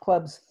suffrage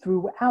clubs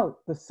throughout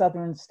the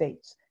Southern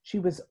states. She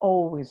was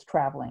always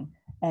traveling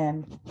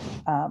and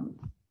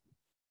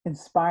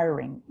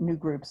inspiring new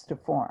groups to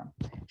form.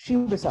 She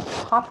was a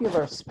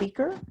popular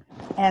speaker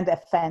and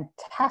a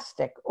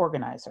fantastic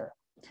organizer.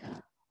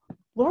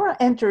 Laura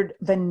entered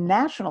the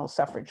national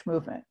suffrage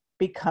movement,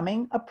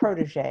 becoming a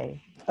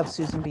protege of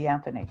Susan B.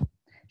 Anthony.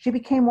 She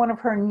became one of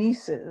her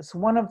nieces,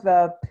 one of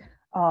the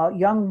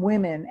young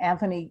women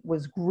Anthony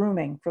was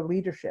grooming for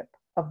leadership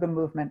of the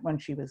movement when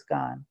she was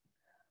gone.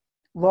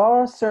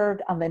 Laura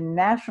served on the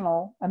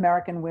National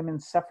American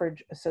Women's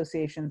Suffrage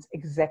Association's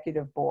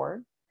executive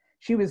board.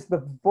 She was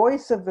the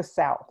voice of the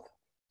South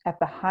at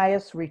the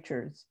highest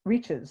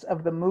reaches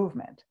of the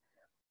movement.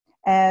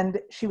 And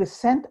she was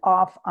sent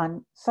off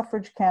on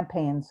suffrage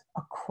campaigns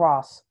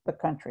across the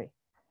country.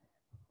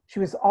 She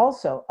was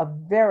also a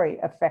very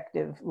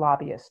effective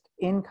lobbyist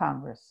in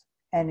Congress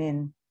and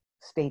in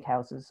state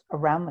houses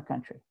around the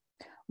country.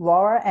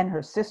 Laura and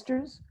her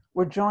sisters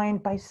were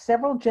joined by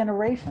several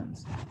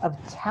generations of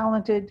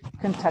talented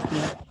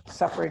Kentucky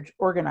suffrage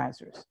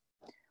organizers.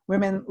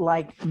 Women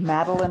like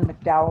Madeline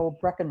McDowell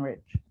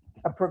Breckinridge,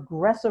 a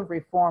progressive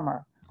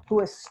reformer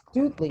who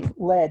astutely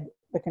led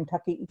the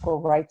Kentucky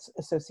Equal Rights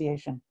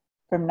Association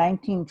from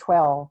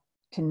 1912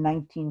 to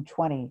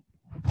 1920,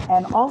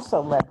 and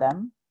also led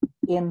them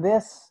in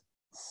this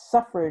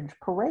suffrage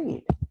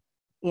parade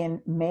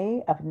in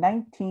May of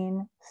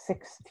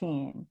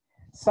 1916.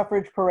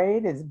 Suffrage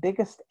parade is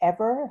biggest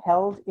ever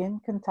held in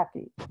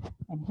Kentucky.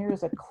 And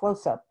here's a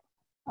close-up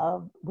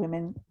of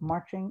women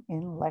marching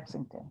in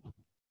Lexington.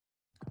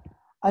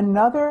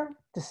 Another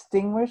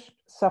distinguished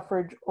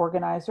suffrage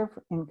organizer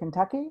in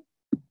Kentucky,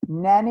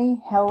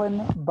 Nannie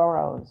Helen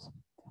Burroughs,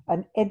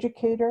 an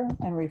educator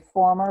and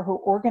reformer who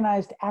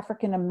organized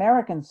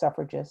African-American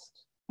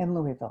suffragists in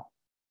Louisville.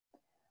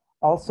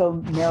 Also,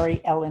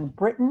 Mary Ellen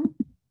Britton,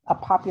 a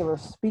popular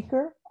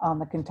speaker on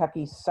the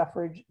Kentucky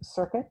suffrage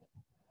circuit.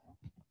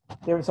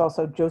 There was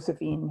also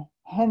Josephine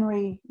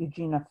Henry,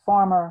 Eugenia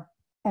Farmer,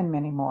 and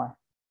many more.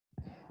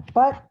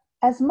 But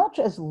as much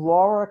as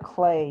Laura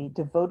Clay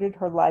devoted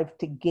her life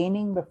to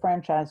gaining the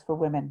franchise for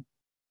women,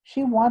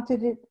 she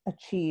wanted it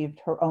achieved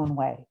her own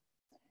way.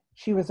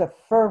 She was a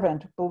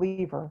fervent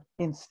believer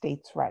in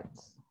states'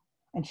 rights,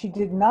 and she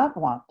did not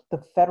want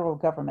the federal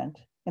government,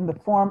 in the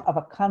form of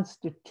a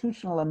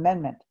constitutional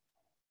amendment,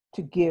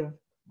 to give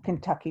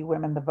Kentucky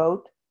women the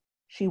vote.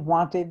 She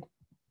wanted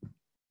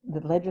the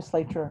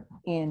legislature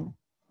in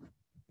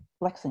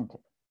Lexington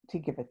to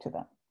give it to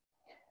them.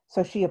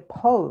 So she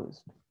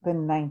opposed the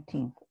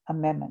 19th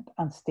Amendment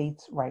on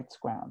states' rights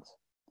grounds.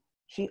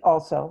 She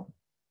also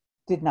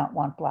did not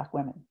want Black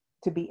women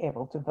to be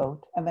able to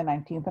vote, and the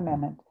 19th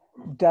Amendment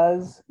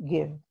does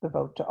give the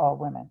vote to all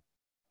women.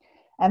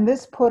 And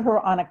this put her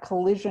on a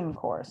collision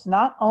course,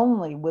 not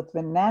only with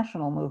the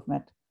national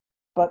movement,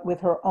 but with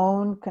her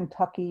own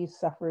Kentucky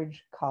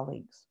suffrage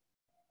colleagues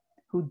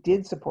who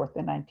did support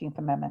the 19th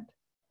Amendment.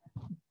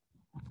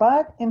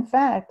 But in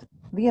fact,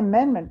 the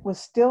amendment was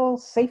still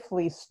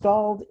safely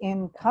stalled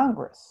in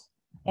Congress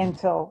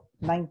until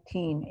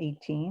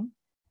 1918,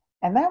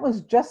 and that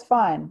was just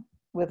fine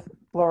with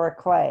Laura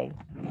Clay.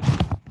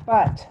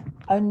 But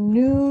a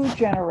new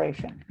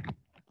generation,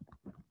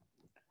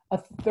 a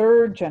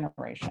third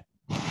generation,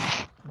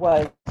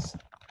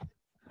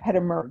 had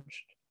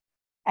emerged,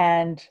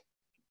 and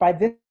by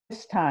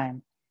this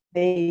time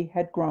they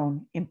had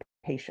grown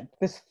impatient.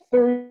 This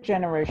third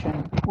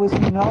generation was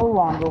no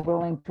longer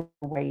willing to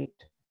wait,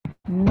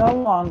 no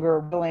longer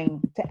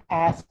willing to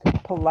ask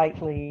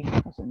politely.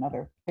 There's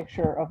another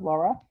picture of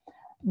Laura.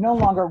 No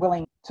longer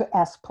willing to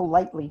ask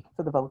politely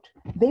for the vote.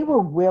 They were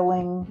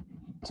willing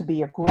to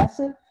be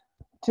aggressive,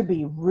 to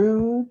be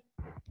rude,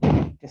 to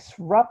be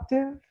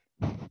disruptive,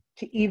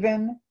 to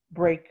even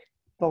break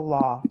the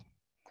law.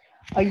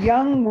 A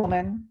young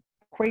woman,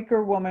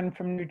 Quaker woman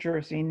from New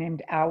Jersey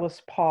named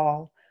Alice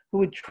Paul,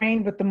 who had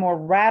trained with the more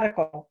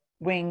radical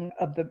wing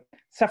of the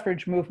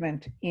suffrage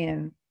movement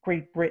in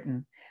Great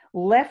Britain,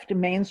 left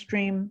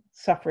mainstream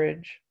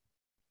suffrage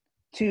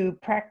to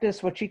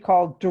practice what she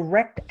called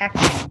direct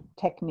action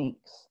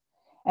techniques.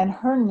 And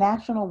her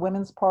National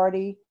Women's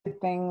Party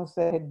did things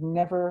that had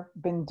never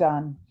been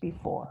done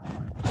before.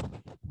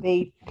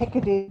 They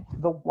picketed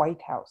the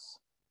White House.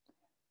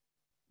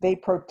 They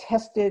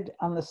protested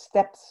on the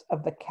steps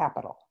of the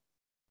Capitol.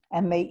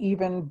 And they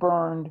even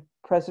burned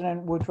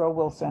President Woodrow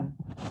Wilson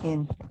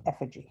in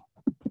effigy.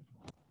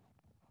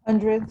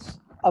 Hundreds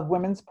of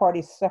Women's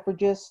Party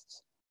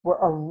suffragists were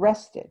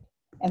arrested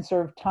and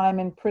served time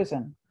in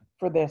prison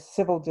for their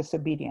civil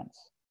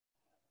disobedience.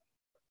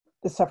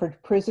 The suffrage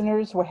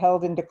prisoners were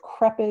held in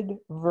decrepit,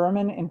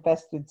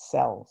 vermin-infested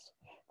cells.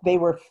 They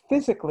were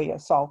physically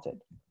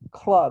assaulted,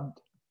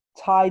 clubbed,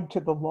 tied to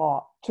the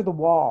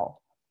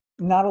wall,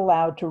 not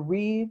allowed to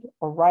read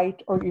or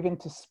write or even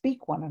to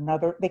speak one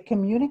another. They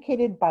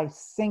communicated by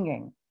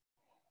singing.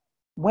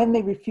 When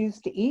they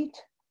refused to eat,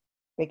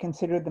 they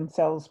considered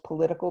themselves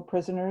political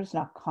prisoners,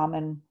 not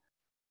common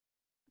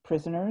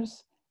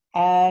prisoners,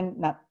 and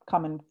not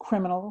common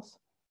criminals.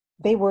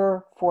 They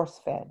were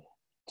force-fed,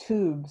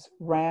 tubes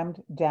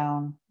rammed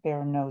down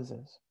their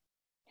noses.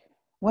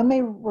 When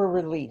they were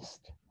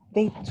released,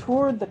 they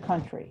toured the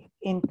country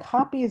in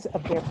copies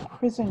of their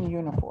prison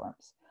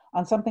uniforms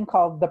on something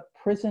called the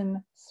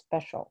Prison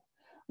Special,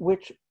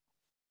 which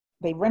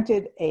they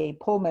rented a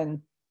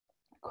Pullman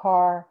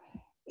car.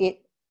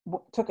 It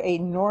took a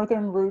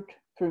northern route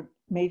through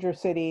major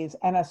cities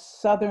and a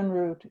southern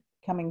route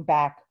coming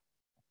back,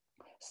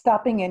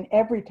 stopping in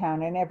every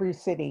town and every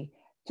city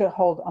to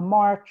hold a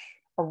march,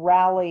 a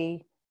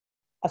rally,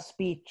 a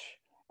speech.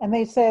 And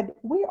they said,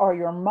 we are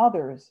your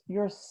mothers,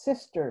 your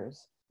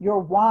sisters, your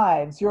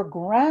wives, your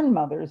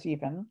grandmothers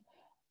even,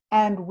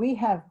 and we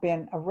have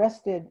been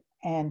arrested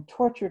and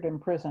tortured in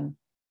prison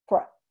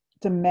for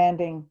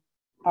demanding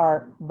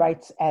our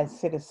rights as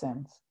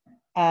citizens.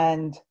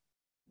 And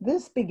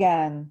this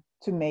began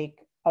to make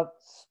a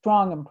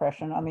strong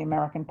impression on the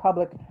American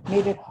public,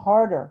 made it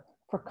harder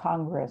for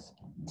Congress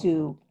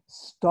to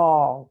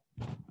stall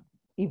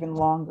even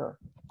longer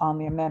on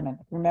the amendment.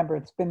 Remember,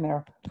 it's been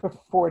there for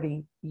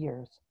 40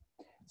 years.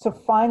 So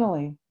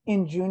finally,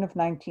 in June of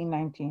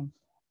 1919,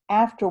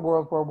 after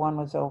World War I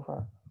was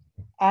over,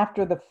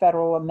 after the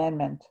federal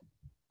amendment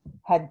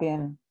had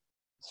been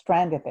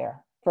stranded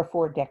there for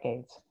 4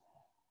 decades,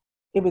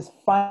 it was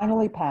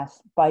finally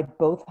passed by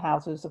both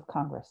houses of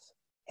Congress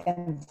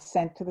and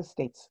sent to the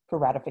states for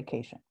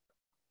ratification.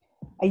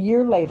 A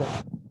year later,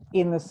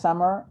 in the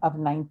summer of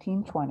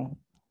 1920,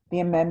 the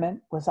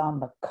amendment was on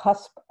the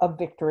cusp of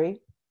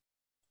victory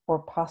or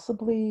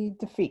possibly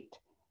defeat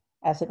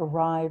as it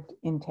arrived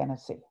in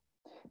Tennessee,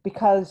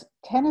 because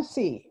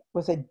Tennessee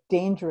was a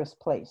dangerous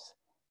place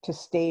to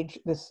stage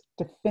this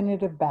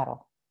definitive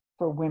battle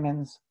for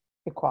women's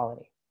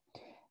equality.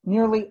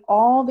 Nearly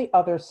all the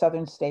other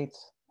southern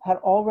states had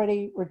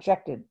already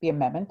rejected the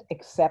amendment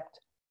except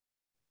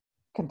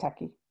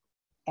Kentucky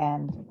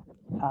and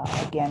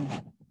again,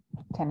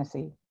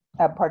 Tennessee,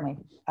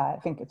 I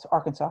think it's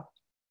Arkansas.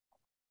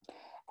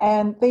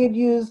 And they had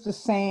used the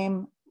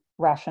same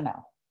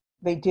rationale.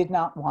 They did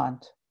not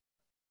want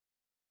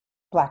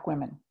Black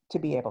women to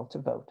be able to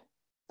vote.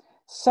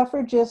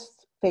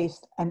 Suffragists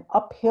faced an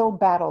uphill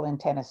battle in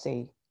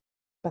Tennessee,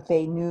 but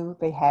they knew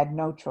they had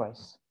no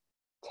choice.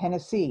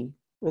 Tennessee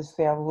was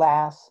their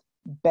last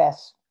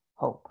best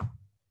hope.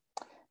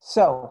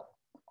 So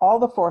all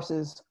the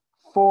forces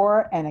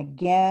for and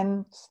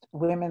against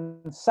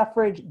women's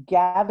suffrage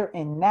gather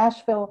in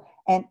Nashville,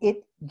 and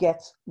it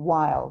gets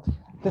wild.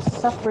 The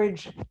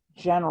suffrage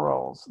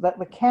generals,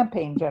 the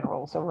campaign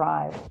generals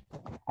arrive.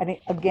 And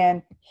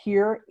again,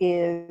 here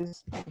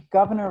is the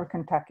governor of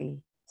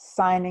Kentucky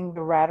signing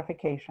the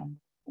ratification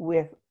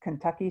with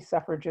Kentucky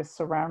suffragists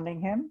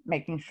surrounding him,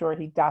 making sure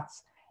he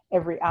dots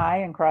every I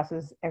and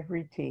crosses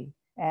every T.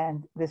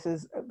 And this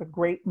is the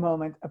great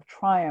moment of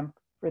triumph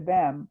for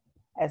them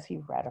as he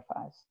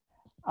ratifies.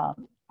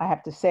 I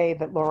have to say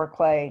that Laura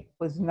Clay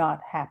was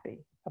not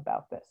happy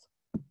about this.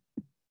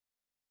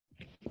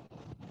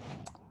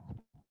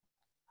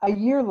 A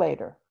year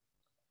later,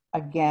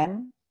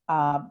 again,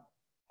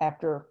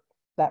 after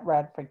that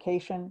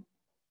ratification,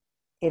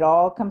 it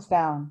all comes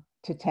down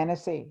to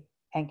Tennessee.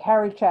 And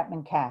Carrie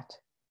Chapman Catt,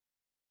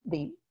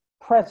 the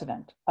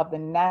president of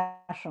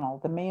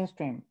the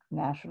mainstream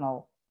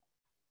National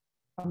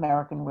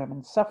American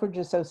Women's Suffrage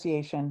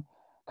Association,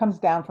 comes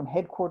down from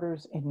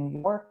headquarters in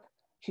New York.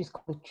 She's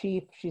called the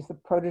chief. She's the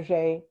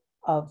protege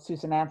of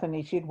Susan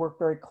Anthony. She had worked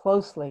very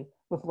closely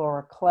with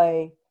Laura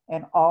Clay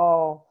and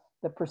all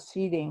the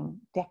preceding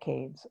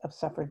decades of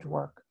suffrage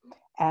work.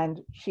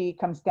 And she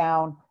comes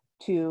down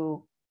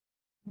to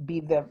be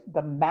the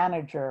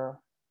manager,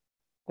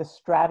 the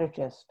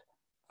strategist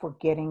for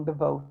getting the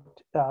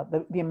vote,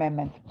 the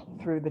amendment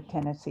through the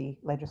Tennessee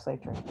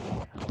legislature.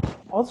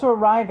 Also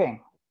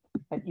arriving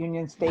at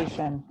Union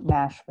Station,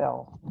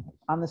 Nashville,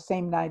 on the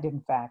same night, in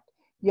fact,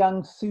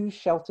 young Sue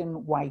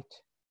Shelton White,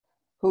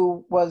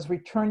 who was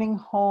returning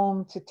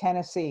home to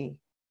Tennessee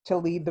to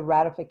lead the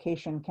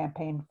ratification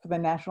campaign for the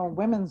National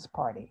Women's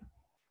Party.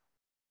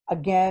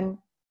 Again,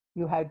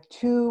 you had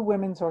two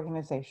women's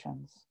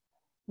organizations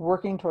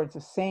working towards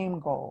the same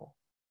goal,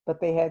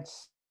 but they had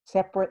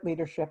separate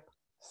leadership,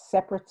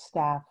 separate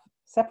staff,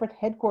 separate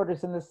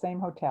headquarters in the same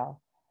hotel.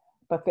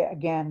 But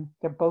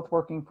they're both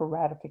working for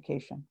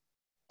ratification.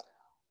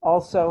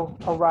 Also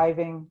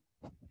arriving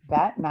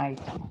that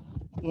night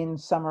in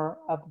summer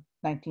of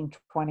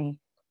 1920,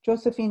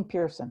 Josephine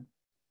Pearson,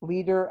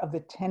 leader of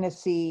the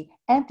Tennessee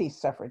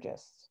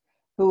anti-suffragists,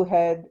 who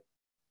had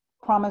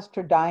promised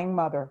her dying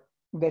mother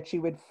that she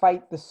would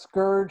fight the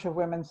scourge of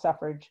women's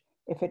suffrage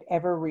if it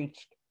ever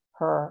reached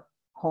her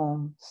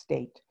home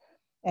state.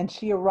 And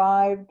she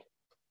arrived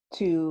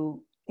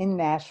in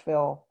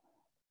Nashville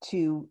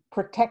to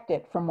protect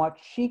it from what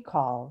she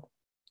called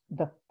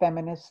the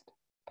feminist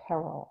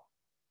peril.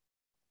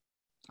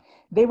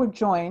 They were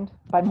joined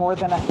by more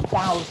than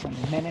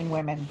 1,000 men and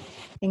women,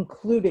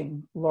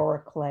 including Laura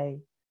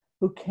Clay,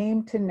 who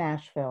came to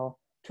Nashville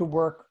to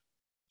work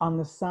on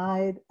the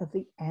side of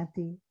the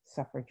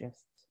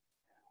anti-suffragists,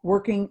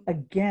 working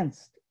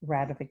against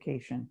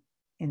ratification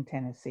in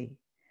Tennessee.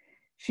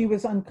 She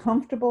was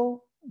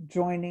uncomfortable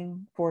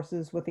joining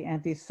forces with the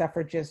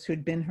anti-suffragists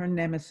who'd been her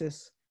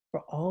nemesis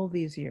for all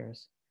these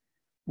years,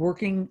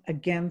 working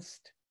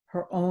against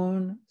her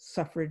own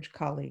suffrage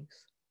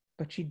colleagues.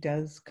 But she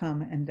does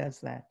come and does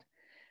that.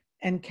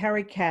 And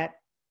Carrie Catt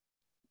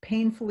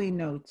painfully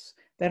notes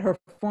that her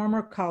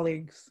former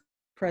colleagues'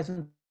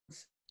 presence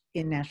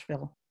in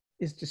Nashville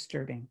is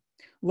disturbing.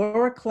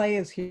 Laura Clay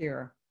is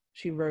here,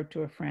 she wrote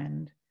to a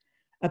friend,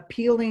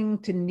 appealing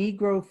to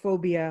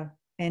Negrophobia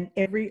and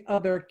every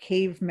other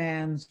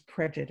caveman's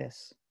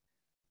prejudice.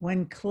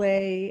 When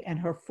Clay and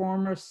her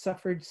former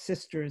suffrage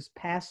sisters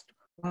passed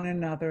one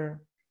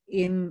another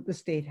in the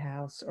State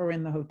House or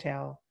in the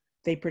hotel,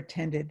 they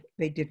pretended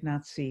they did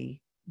not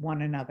see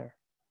one another.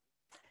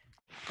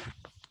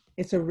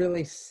 It's a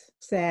really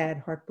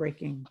sad,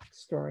 heartbreaking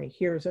story.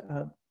 Here's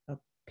a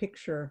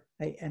picture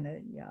and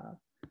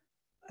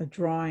a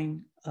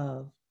drawing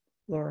of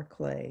Laura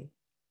Clay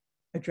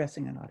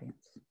addressing an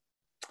audience.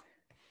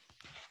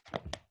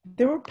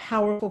 There were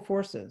powerful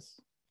forces,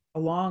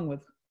 along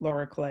with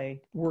Laura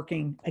Clay,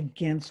 working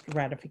against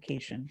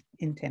ratification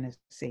in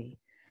Tennessee.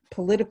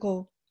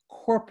 Political,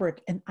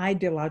 corporate, and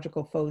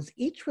ideological foes,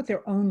 each with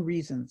their own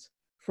reasons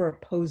for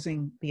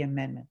opposing the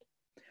amendment.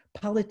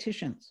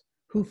 Politicians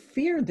who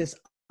feared this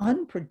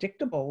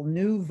unpredictable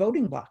new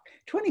voting bloc.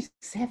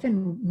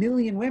 27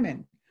 million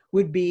women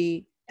would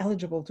be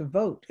eligible to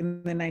vote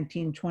in the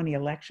 1920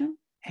 election,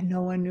 and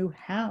no one knew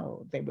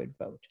how they would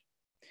vote.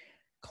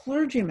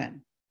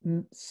 Clergymen,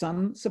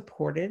 some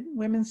supported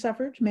women's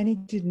suffrage, many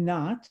did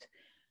not,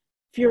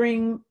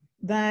 fearing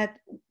that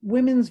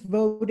women's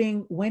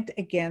voting went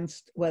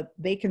against what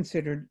they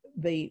considered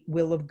the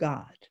will of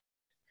God.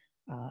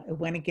 It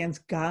went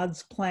against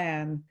God's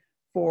plan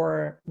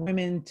for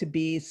women to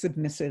be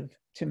submissive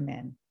to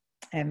men.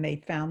 And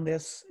they found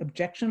this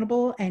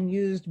objectionable and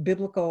used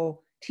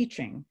biblical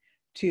teaching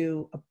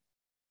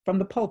from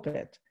the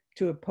pulpit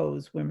to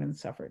oppose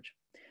women's suffrage.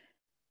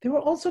 There were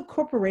also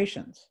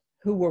corporations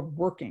who were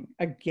working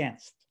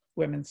against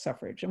women's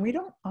suffrage. And we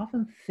don't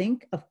often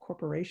think of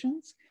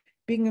corporations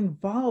being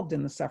involved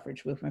in the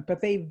suffrage movement,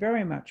 but they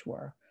very much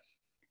were.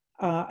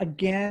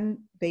 Again,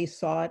 they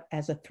saw it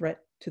as a threat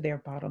to their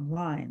bottom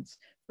lines.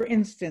 For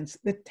instance,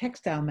 the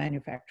textile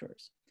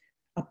manufacturers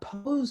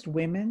opposed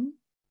women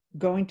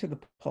going to the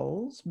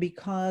polls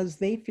because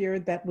they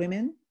feared that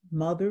women,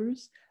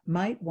 mothers,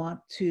 might want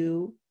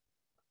to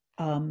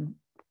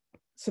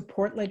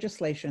support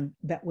legislation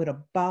that would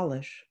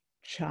abolish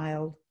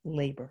child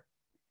labor.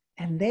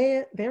 And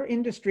their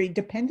industry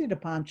depended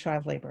upon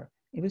child labor.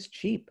 It was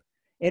cheap.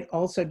 It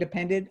also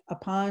depended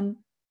upon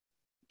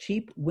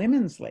cheap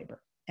women's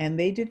labor. And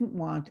they didn't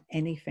want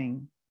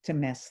anything to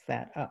mess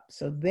that up.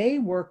 So they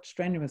worked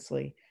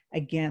strenuously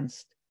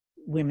against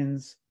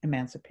women's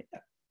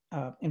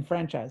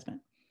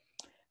enfranchisement.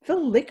 The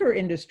liquor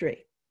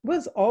industry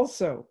was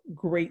also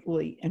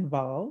greatly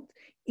involved,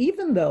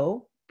 even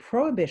though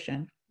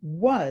prohibition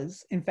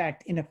was, in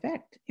fact, in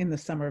effect in the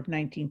summer of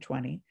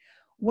 1920.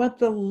 What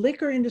the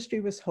liquor industry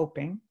was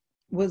hoping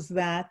was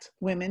that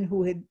women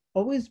who had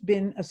always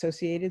been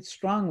associated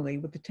strongly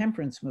with the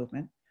temperance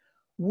movement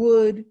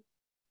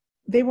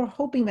they were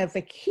hoping that if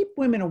they keep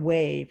women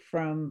away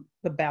from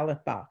the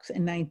ballot box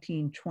in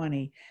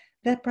 1920,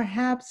 that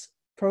perhaps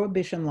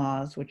prohibition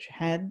laws, which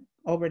had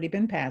already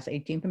been passed,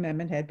 18th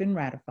Amendment had been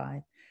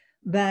ratified,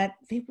 that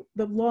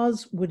the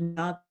laws would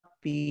not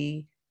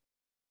be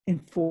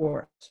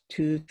enforced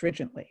too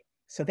stringently.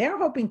 So they're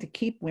hoping to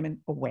keep women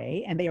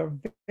away, and they are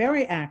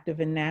very active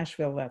in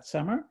Nashville that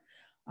summer.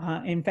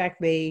 In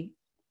fact, they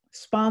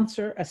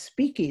sponsor a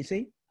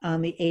speakeasy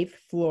on the 8th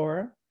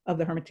floor of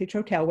the Hermitage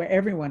Hotel, where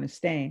everyone is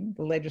staying,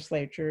 the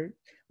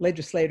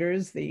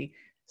legislators, the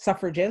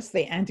suffragists,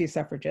 the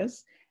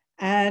anti-suffragists.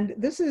 And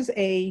this is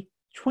a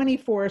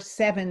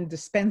 24/7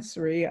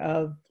 dispensary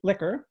of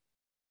liquor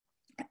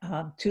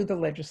to the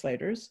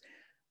legislators,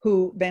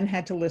 who then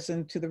had to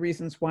listen to the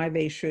reasons why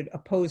they should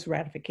oppose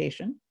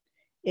ratification.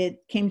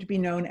 It came to be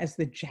known as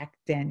the Jack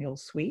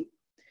Daniel's Suite,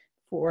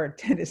 for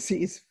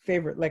Tennessee's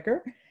favorite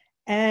liquor.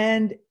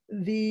 And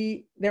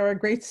there are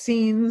great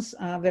scenes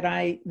that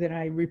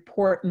I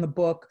report in the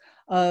book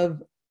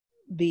of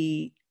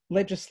the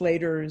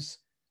legislators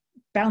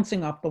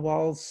bouncing off the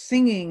walls,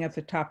 singing at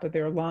the top of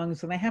their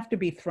lungs, and they have to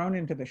be thrown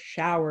into the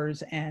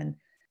showers and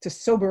to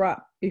sober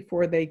up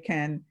before they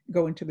can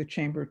go into the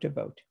chamber to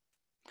vote.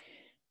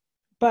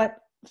 But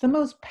the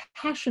most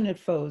passionate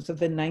foes of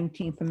the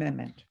 19th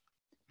Amendment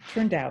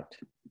turned out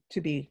to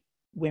be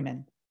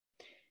women.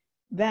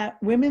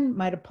 That women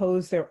might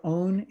oppose their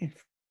own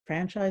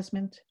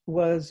enfranchisement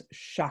was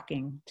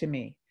shocking to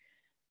me.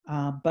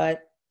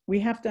 But we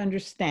have to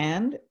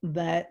understand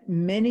that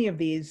many of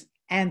these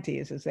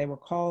antis, as they were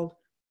called,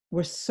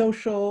 were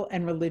social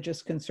and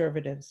religious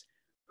conservatives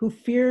who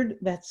feared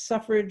that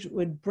suffrage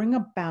would bring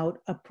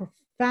about a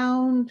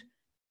profound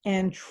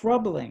and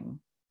troubling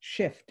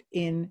shift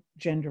in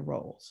gender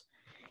roles.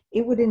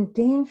 It would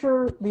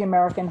endanger the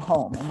American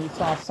home, and we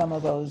saw some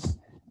of those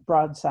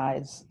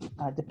broadsides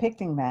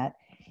depicting that.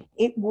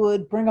 It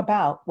would bring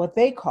about what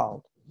they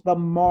called the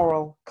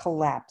moral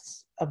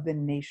collapse of the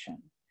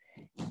nation.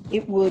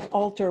 It would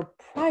alter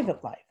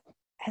private life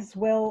as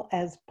well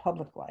as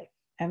public life.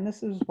 And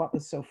this is what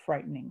was so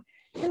frightening.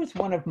 Here's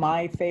one of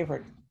my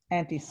favorite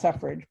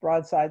anti-suffrage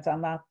broadsides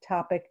on that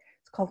topic.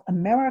 It's called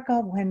America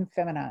When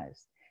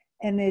Feminized.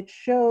 And it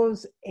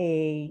shows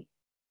a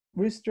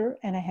rooster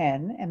and a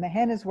hen, and the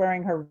hen is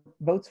wearing her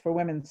Votes for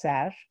Women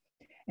sash,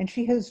 and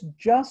she has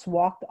just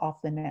walked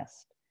off the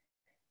nest.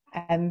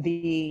 And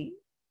the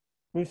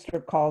rooster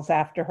calls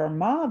after her,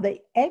 "Ma,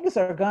 the eggs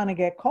are gonna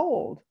get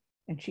cold."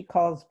 And she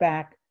calls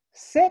back,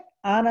 "Sit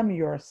on them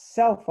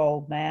yourself,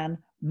 old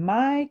man.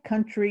 My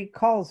country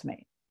calls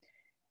me."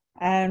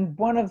 And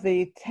one of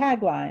the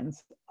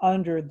taglines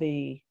under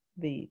the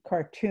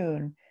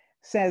cartoon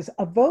says,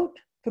 "A vote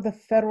for the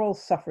federal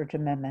suffrage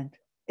amendment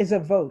is a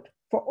vote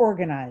for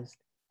organized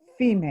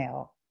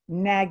female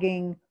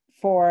nagging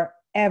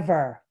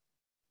forever."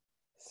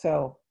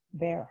 So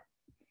there.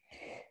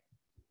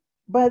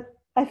 But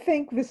I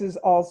think this is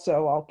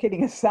also, all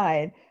kidding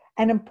aside,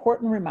 an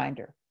important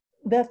reminder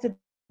that the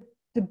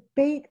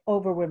debate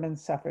over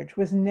women's suffrage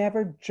was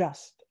never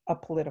just a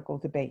political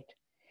debate.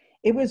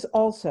 It was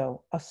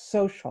also a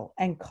social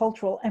and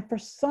cultural, and for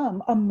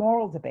some, a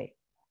moral debate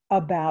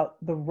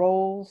about the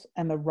roles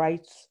and the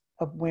rights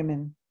of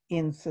women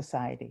in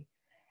society.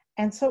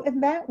 And so in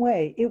that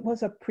way, it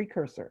was a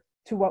precursor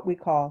to what we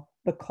call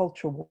the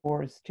culture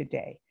wars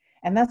today.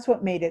 And that's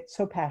what made it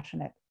so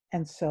passionate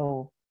and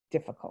so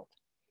difficult.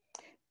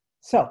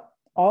 So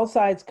all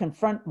sides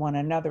confront one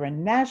another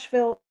in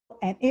Nashville,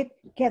 and it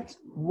gets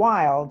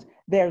wild.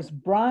 There's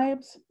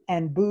bribes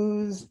and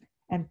booze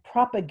and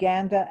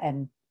propaganda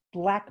and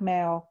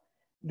blackmail.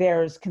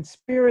 There's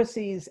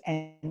conspiracies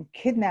and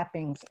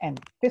kidnappings and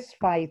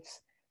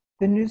fistfights.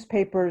 The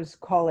newspapers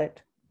call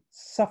it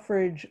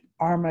suffrage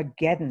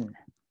Armageddon.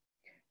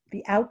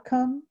 The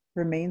outcome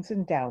remains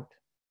in doubt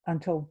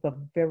until the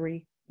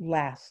very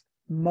last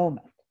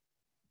moment.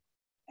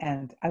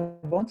 and I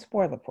won't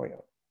spoil it for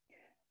you,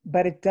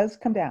 but it does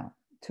come down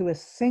to a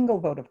single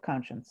vote of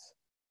conscience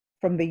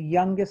from the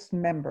youngest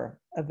member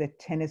of the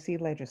Tennessee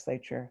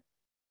legislature,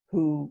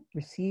 who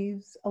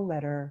receives a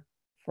letter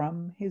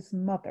from his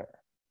mother.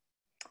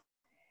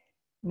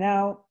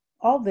 Now,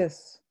 all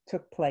this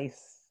took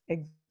place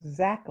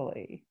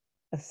exactly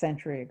a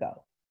century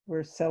ago.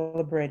 We're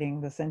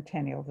celebrating the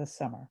centennial this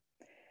summer.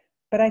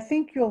 But I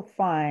think you'll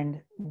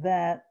find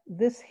that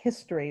this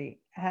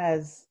history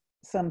has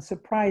some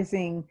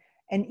surprising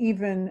and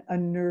even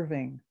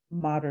unnerving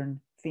modern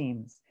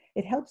themes.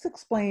 It helps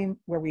explain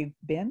where we've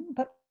been,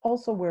 but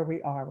also where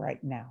we are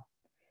right now.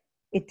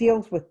 It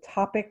deals with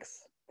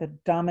topics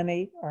that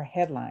dominate our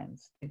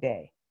headlines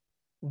today: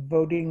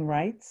 voting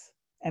rights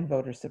and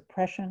voter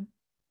suppression,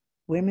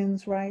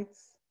 women's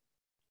rights,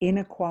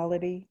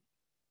 inequality,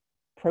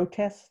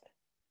 protest,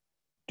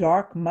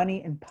 dark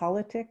money in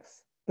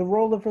politics, the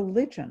role of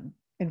religion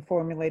in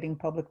formulating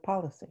public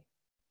policy,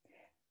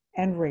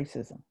 and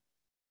racism,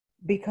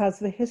 because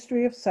the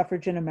history of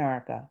suffrage in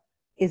America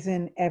is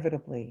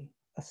inevitably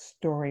a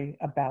story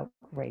about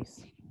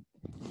race.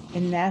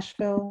 In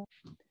Nashville,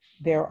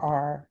 there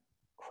are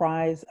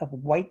cries of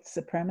white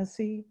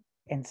supremacy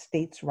and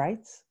states'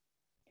 rights.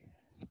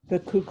 The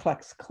Ku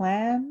Klux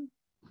Klan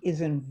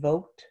is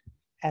invoked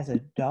as a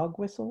dog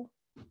whistle,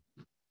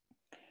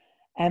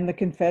 and the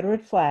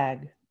Confederate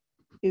flag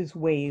is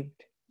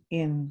waved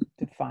in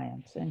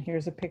defiance. And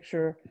here's a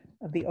picture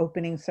of the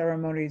opening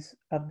ceremonies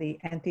of the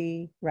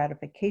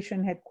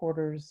anti-ratification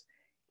headquarters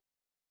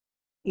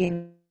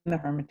in the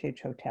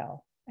Hermitage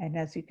Hotel. And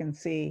as you can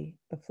see,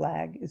 the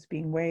flag is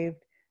being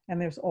waved, and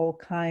there's all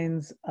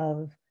kinds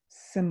of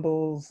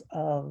symbols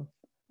of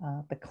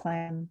the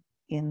Klan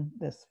in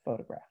this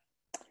photograph.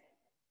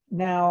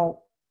 Now,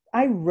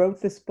 I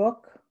wrote this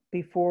book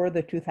before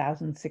the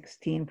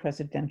 2016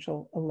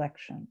 presidential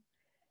election.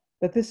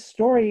 But this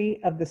story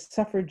of the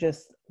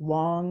suffragists'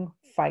 long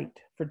fight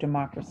for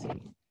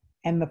democracy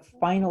and the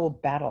final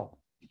battle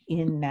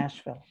in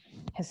Nashville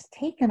has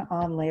taken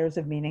on layers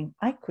of meaning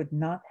I could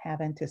not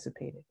have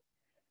anticipated.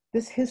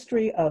 This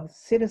history of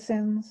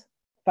citizens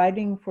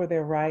fighting for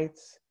their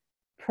rights,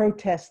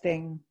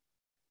 protesting,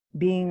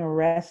 being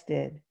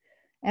arrested,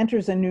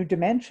 enters a new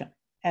dimension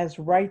as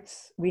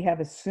rights we have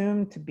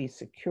assumed to be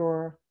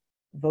secure: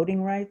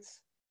 voting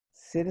rights,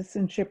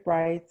 citizenship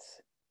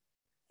rights,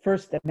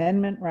 First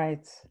Amendment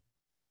rights,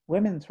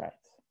 women's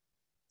rights,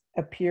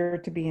 appear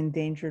to be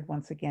endangered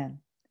once again.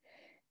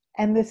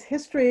 And this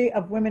history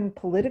of women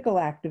political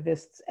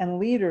activists and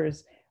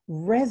leaders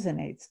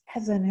resonates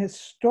as an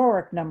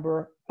historic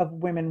number of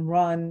women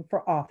run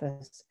for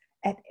office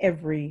at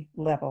every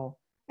level.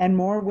 And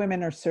more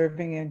women are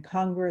serving in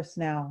Congress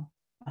now,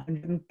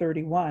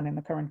 131 in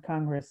the current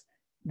Congress,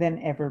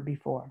 than ever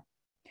before.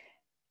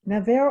 Now,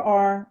 there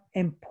are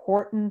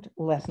important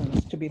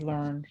lessons to be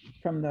learned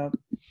from the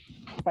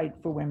fight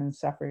for women's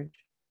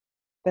suffrage: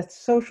 that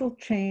social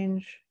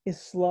change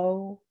is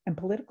slow and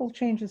political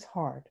change is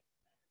hard,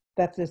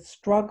 that the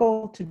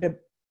struggle to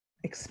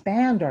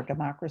expand our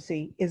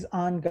democracy is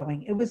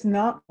ongoing. It was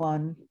not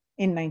won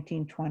in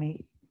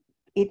 1920.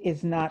 It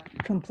is not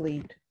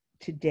complete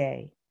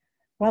today.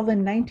 While the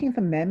 19th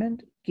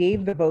Amendment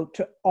gave the vote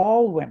to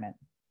all women,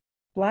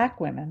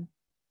 Black women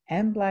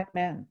and Black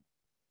men,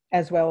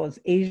 as well as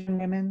Asian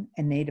women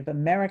and Native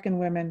American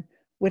women,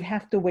 would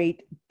have to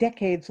wait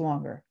decades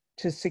longer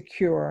to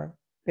secure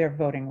their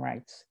voting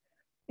rights.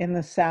 In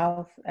the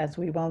South, as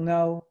we well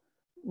know,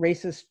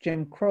 racist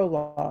Jim Crow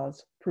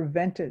laws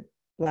prevented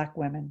Black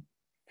women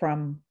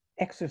from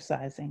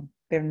exercising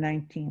their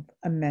 19th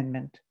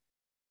Amendment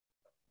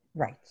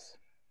rights.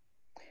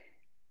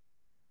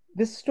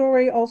 This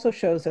story also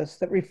shows us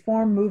that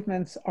reform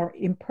movements are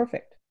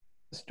imperfect.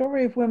 The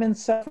story of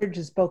women's suffrage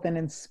is both an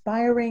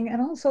inspiring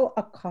and also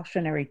a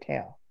cautionary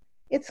tale.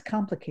 It's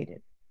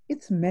complicated.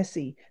 It's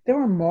messy.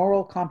 There are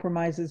moral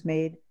compromises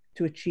made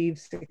to achieve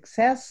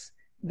success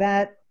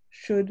that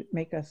should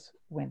make us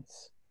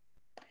wince.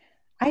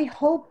 I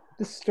hope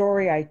the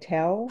story I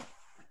tell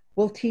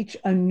will teach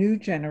a new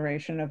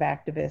generation of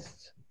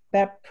activists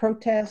that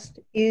protest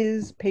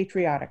is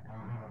patriotic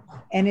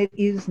and it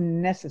is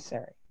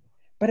necessary,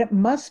 but it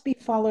must be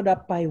followed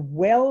up by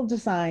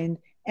well-designed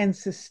and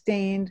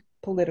sustained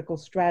political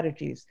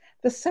strategies.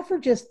 The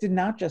suffragists did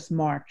not just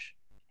march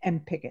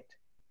and picket.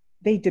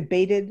 They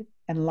debated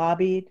and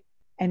lobbied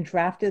and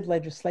drafted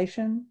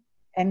legislation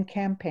and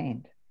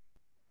campaigned.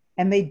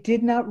 And they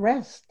did not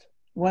rest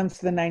once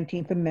the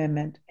 19th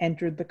Amendment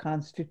entered the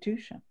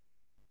Constitution.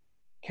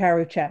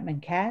 Carrie Chapman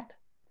Catt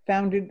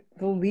founded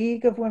the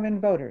League of Women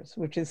Voters,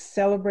 which is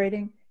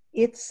celebrating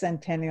its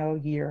centennial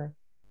year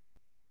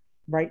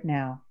right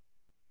now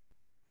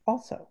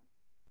also.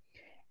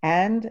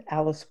 And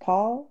Alice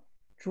Paul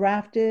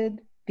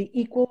drafted the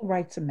Equal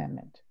Rights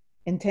Amendment,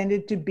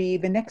 intended to be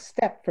the next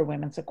step for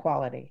women's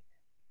equality.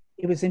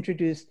 It was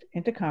introduced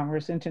into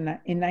Congress in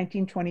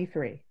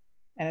 1923,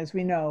 and as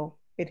we know,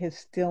 it has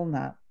still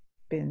not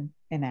been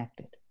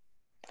enacted.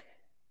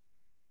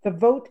 The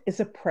vote is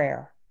a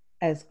prayer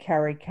as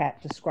Carrie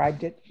Catt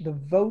described it, the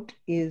vote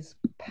is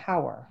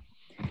power.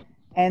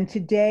 And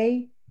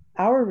today,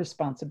 our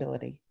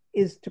responsibility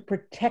is to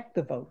protect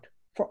the vote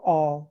for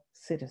all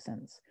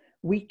citizens.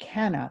 We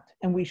cannot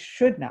and we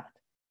should not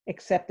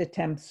accept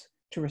attempts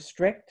to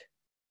restrict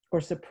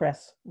or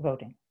suppress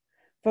voting.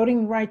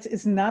 Voting rights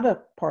is not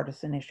a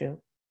partisan issue.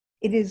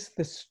 It is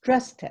the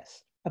stress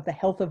test of the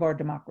health of our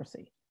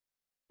democracy.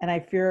 And I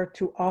fear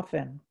too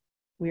often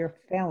we are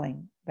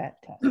failing that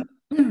test.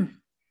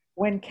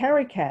 When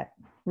Carrie Catt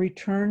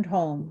returned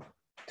home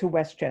to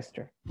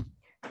Westchester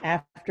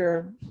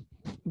after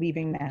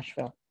leaving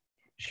Nashville,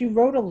 she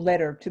wrote a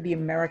letter to the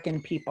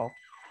American people.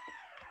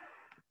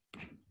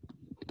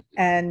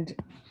 And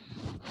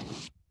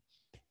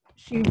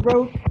she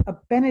wrote a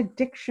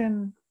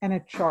benediction and a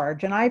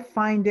charge. And I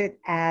find it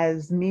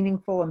as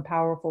meaningful and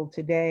powerful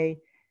today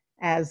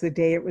as the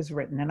day it was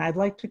written. And I'd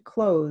like to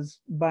close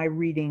by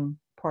reading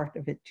part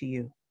of it to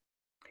you.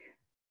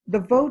 The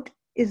vote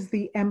is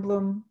the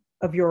emblem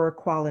of your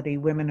equality,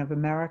 women of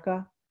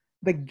America,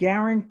 the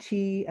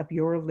guarantee of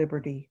your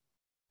liberty.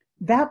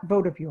 That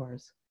vote of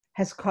yours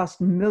has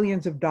cost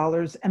millions of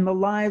dollars and the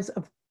lives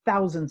of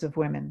thousands of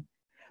women.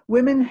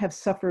 Women have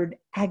suffered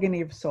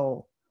agony of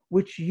soul,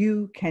 which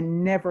you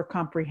can never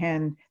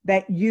comprehend,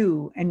 that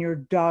you and your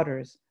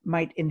daughters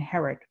might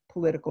inherit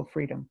political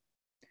freedom.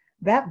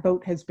 That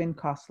vote has been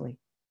costly.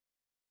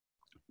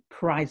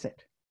 Prize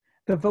it.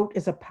 The vote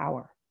is a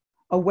power,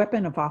 a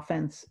weapon of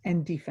offense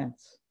and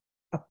defense,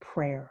 a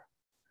prayer.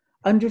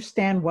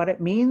 Understand what it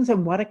means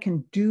and what it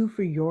can do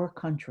for your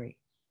country.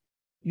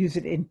 Use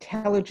it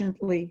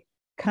intelligently,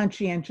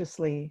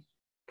 conscientiously,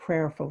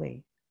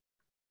 prayerfully.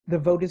 The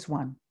vote is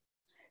won.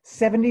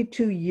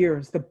 72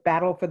 years the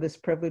battle for this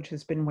privilege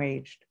has been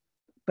waged,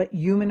 but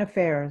human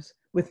affairs,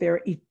 with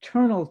their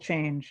eternal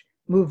change,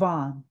 move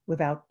on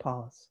without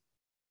pause.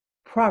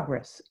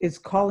 Progress is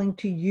calling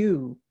to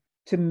you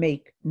to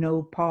make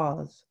no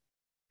pause.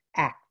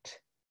 Act.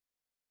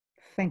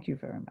 Thank you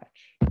very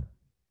much.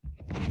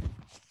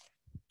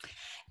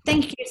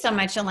 Thank you so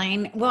much,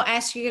 Elaine. We'll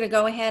ask you to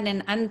go ahead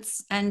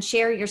and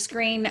share your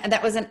screen.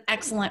 That was an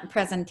excellent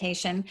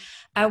presentation.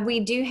 We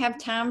do have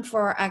time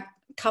for a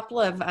couple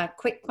of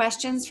quick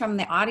questions from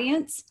the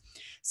audience.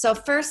 So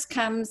first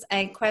comes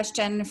a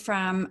question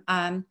from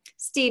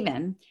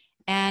Stephen,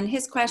 and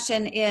his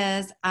question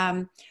is,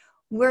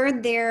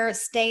 were there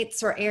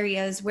states or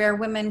areas where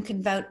women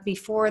could vote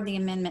before the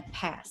amendment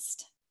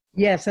passed?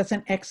 Yes, that's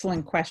an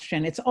excellent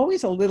question. It's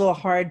always a little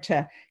hard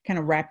to kind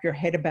of wrap your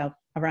head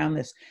around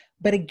this.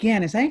 But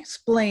again, as I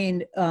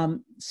explained,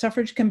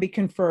 suffrage can be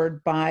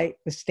conferred by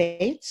the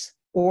states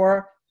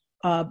or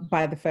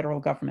by the federal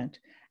government.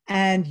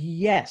 And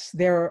yes,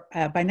 by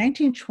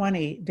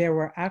 1920, there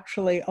were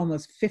actually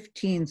almost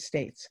 15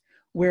 states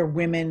where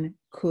women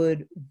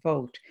could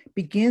vote.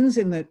 Begins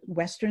in the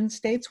western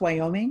states.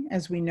 Wyoming,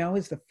 as we know,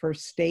 is the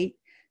first state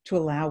to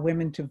allow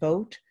women to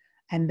vote.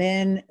 And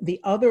then the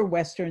other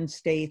western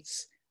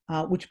states,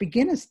 which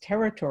begin as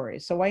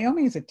territories. So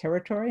Wyoming is a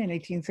territory in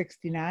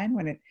 1869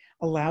 when it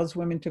allows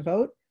women to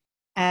vote.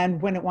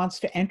 And when it wants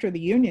to enter the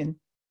Union,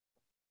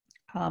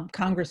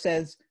 Congress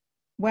says,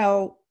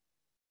 well,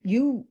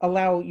 you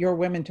allow your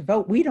women to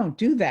vote. We don't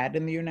do that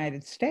in the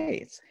United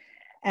States.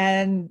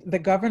 And the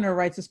governor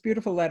writes this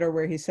beautiful letter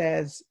where he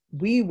says,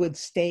 we would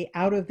stay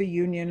out of the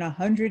Union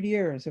 100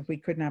 years if we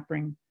could not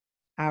bring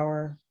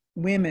our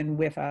women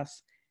with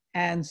us.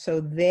 And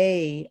so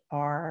they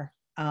are,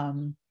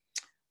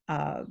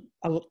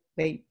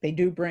 they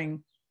do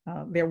bring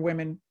their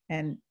women,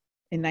 and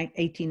in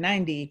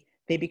 1890,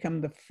 they become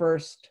the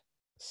first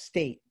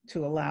state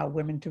to allow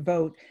women to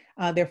vote.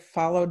 They're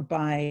followed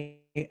by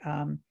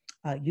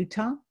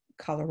Utah,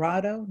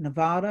 Colorado,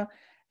 Nevada,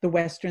 the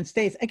western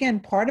states. Again,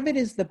 part of it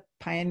is the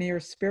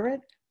pioneer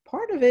spirit.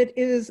 Part of it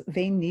is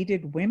they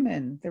needed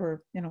women. There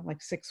were,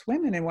 like 6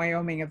 women in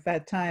Wyoming at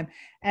that time.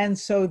 And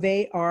so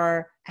they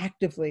are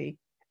actively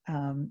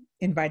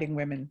inviting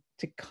women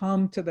to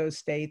come to those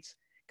states,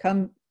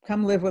 come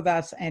live with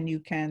us, and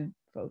you can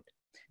vote.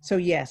 So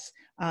yes,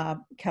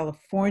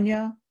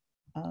 California,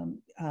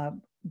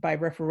 by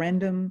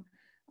referendum,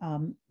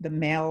 the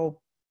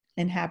male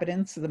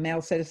inhabitants, the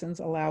male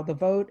citizens allow the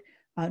vote.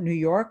 New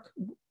York,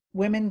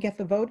 women get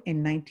the vote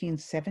in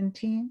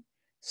 1917.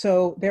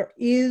 So there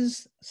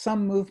is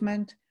some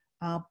movement,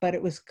 but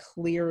it was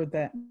clear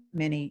that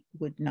many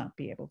would not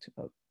be able to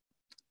vote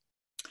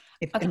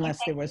unless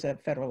there was a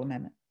federal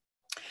amendment.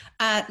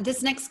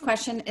 This next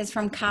question is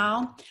from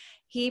Kyle.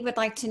 He would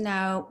like to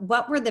know,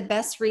 what were the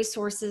best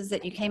resources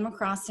that you came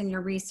across in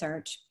your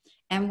research?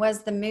 And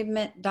was the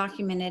movement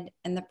documented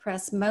in the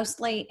press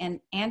mostly in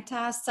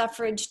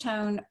anti-suffrage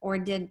tone, or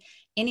did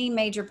any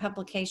major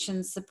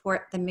publications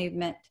support the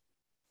movement,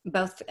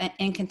 both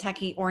in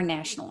Kentucky or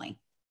nationally?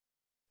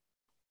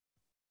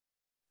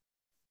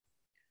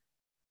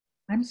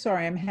 I'm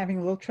sorry, I'm having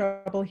a little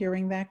trouble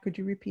hearing that. Could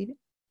you repeat it?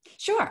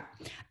 Sure.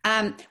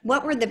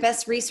 What were the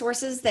best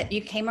resources that you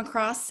came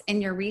across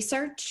in your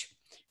research?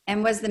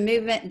 And was the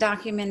movement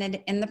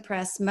documented in the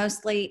press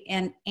mostly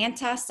in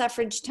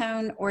anti-suffrage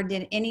tone, or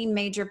did any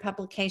major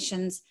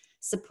publications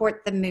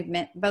support the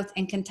movement both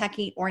in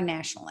Kentucky or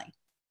nationally?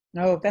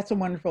 Oh, that's a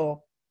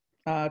wonderful,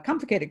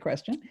 complicated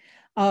question.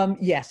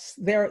 Yes,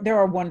 there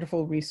are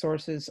wonderful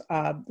resources.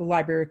 The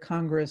Library of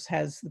Congress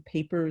has the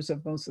papers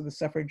of most of the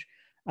suffrage,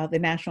 the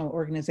national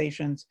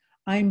organizations.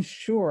 I'm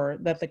sure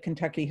that the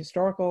Kentucky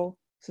Historical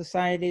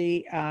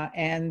Society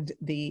and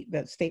the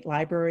State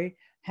Library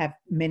have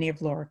many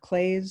of Laura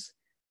Clay's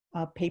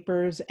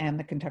papers, and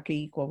the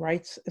Kentucky Equal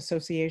Rights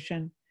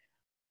Association.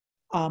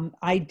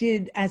 I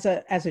did, as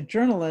a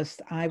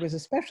journalist, I was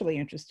especially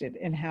interested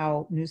in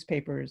how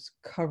newspapers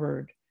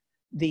covered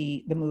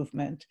the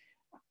movement.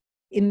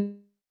 In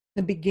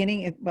the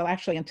beginning, well,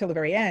 actually until the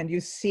very end, you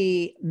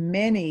see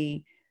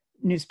many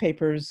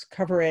newspapers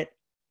cover it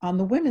on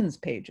the women's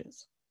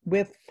pages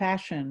with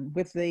fashion,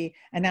 with the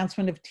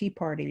announcement of tea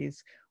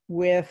parties,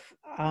 with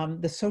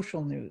the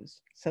social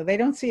news. So they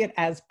don't see it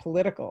as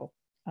political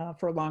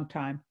for a long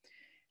time.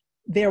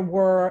 There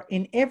were,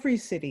 in every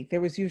city,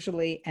 there was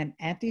usually an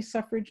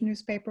anti-suffrage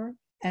newspaper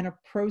and a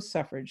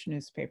pro-suffrage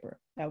newspaper.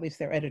 At least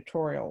their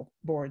editorial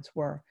boards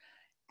were.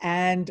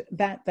 And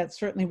that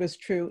certainly was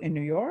true in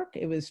New York.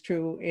 It was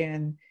true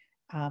in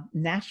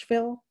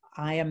Nashville.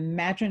 I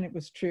imagine it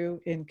was true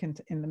in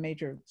the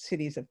major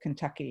cities of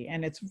Kentucky.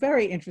 And it's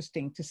very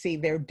interesting to see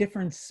their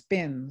different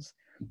spins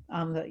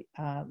on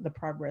the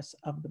progress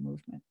of the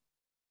movement.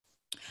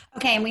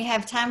 Okay, and we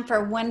have time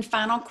for one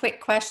final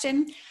quick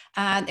question.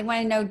 They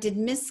want to know, did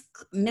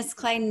Miss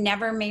Clay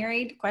never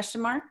married,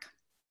 question mark?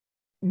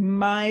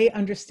 My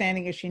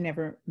understanding is she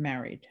never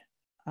married.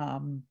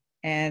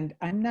 And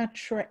I'm not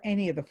sure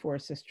any of the four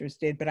sisters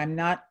did, but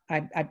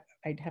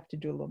I'd have to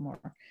do a little more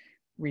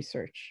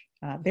research.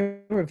 They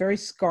were very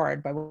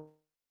scarred by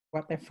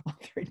what their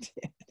father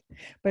did.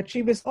 But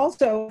she was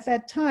also, at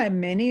that time,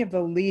 many of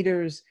the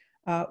leaders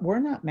were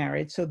not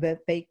married so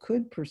that they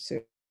could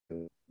pursue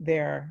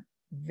their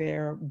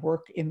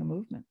work in the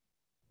movement.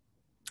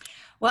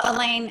 Well,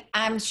 Elaine,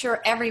 I'm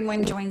sure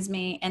everyone joins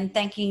me in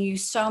thanking you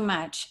so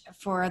much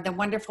for the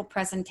wonderful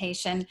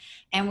presentation,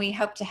 and we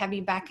hope to have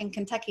you back in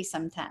Kentucky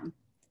sometime.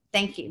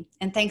 Thank you,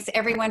 and thanks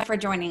everyone for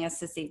joining us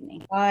this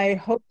evening. I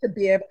hope to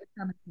be able to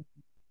come.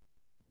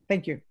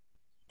 Thank you.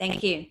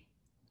 Thank you.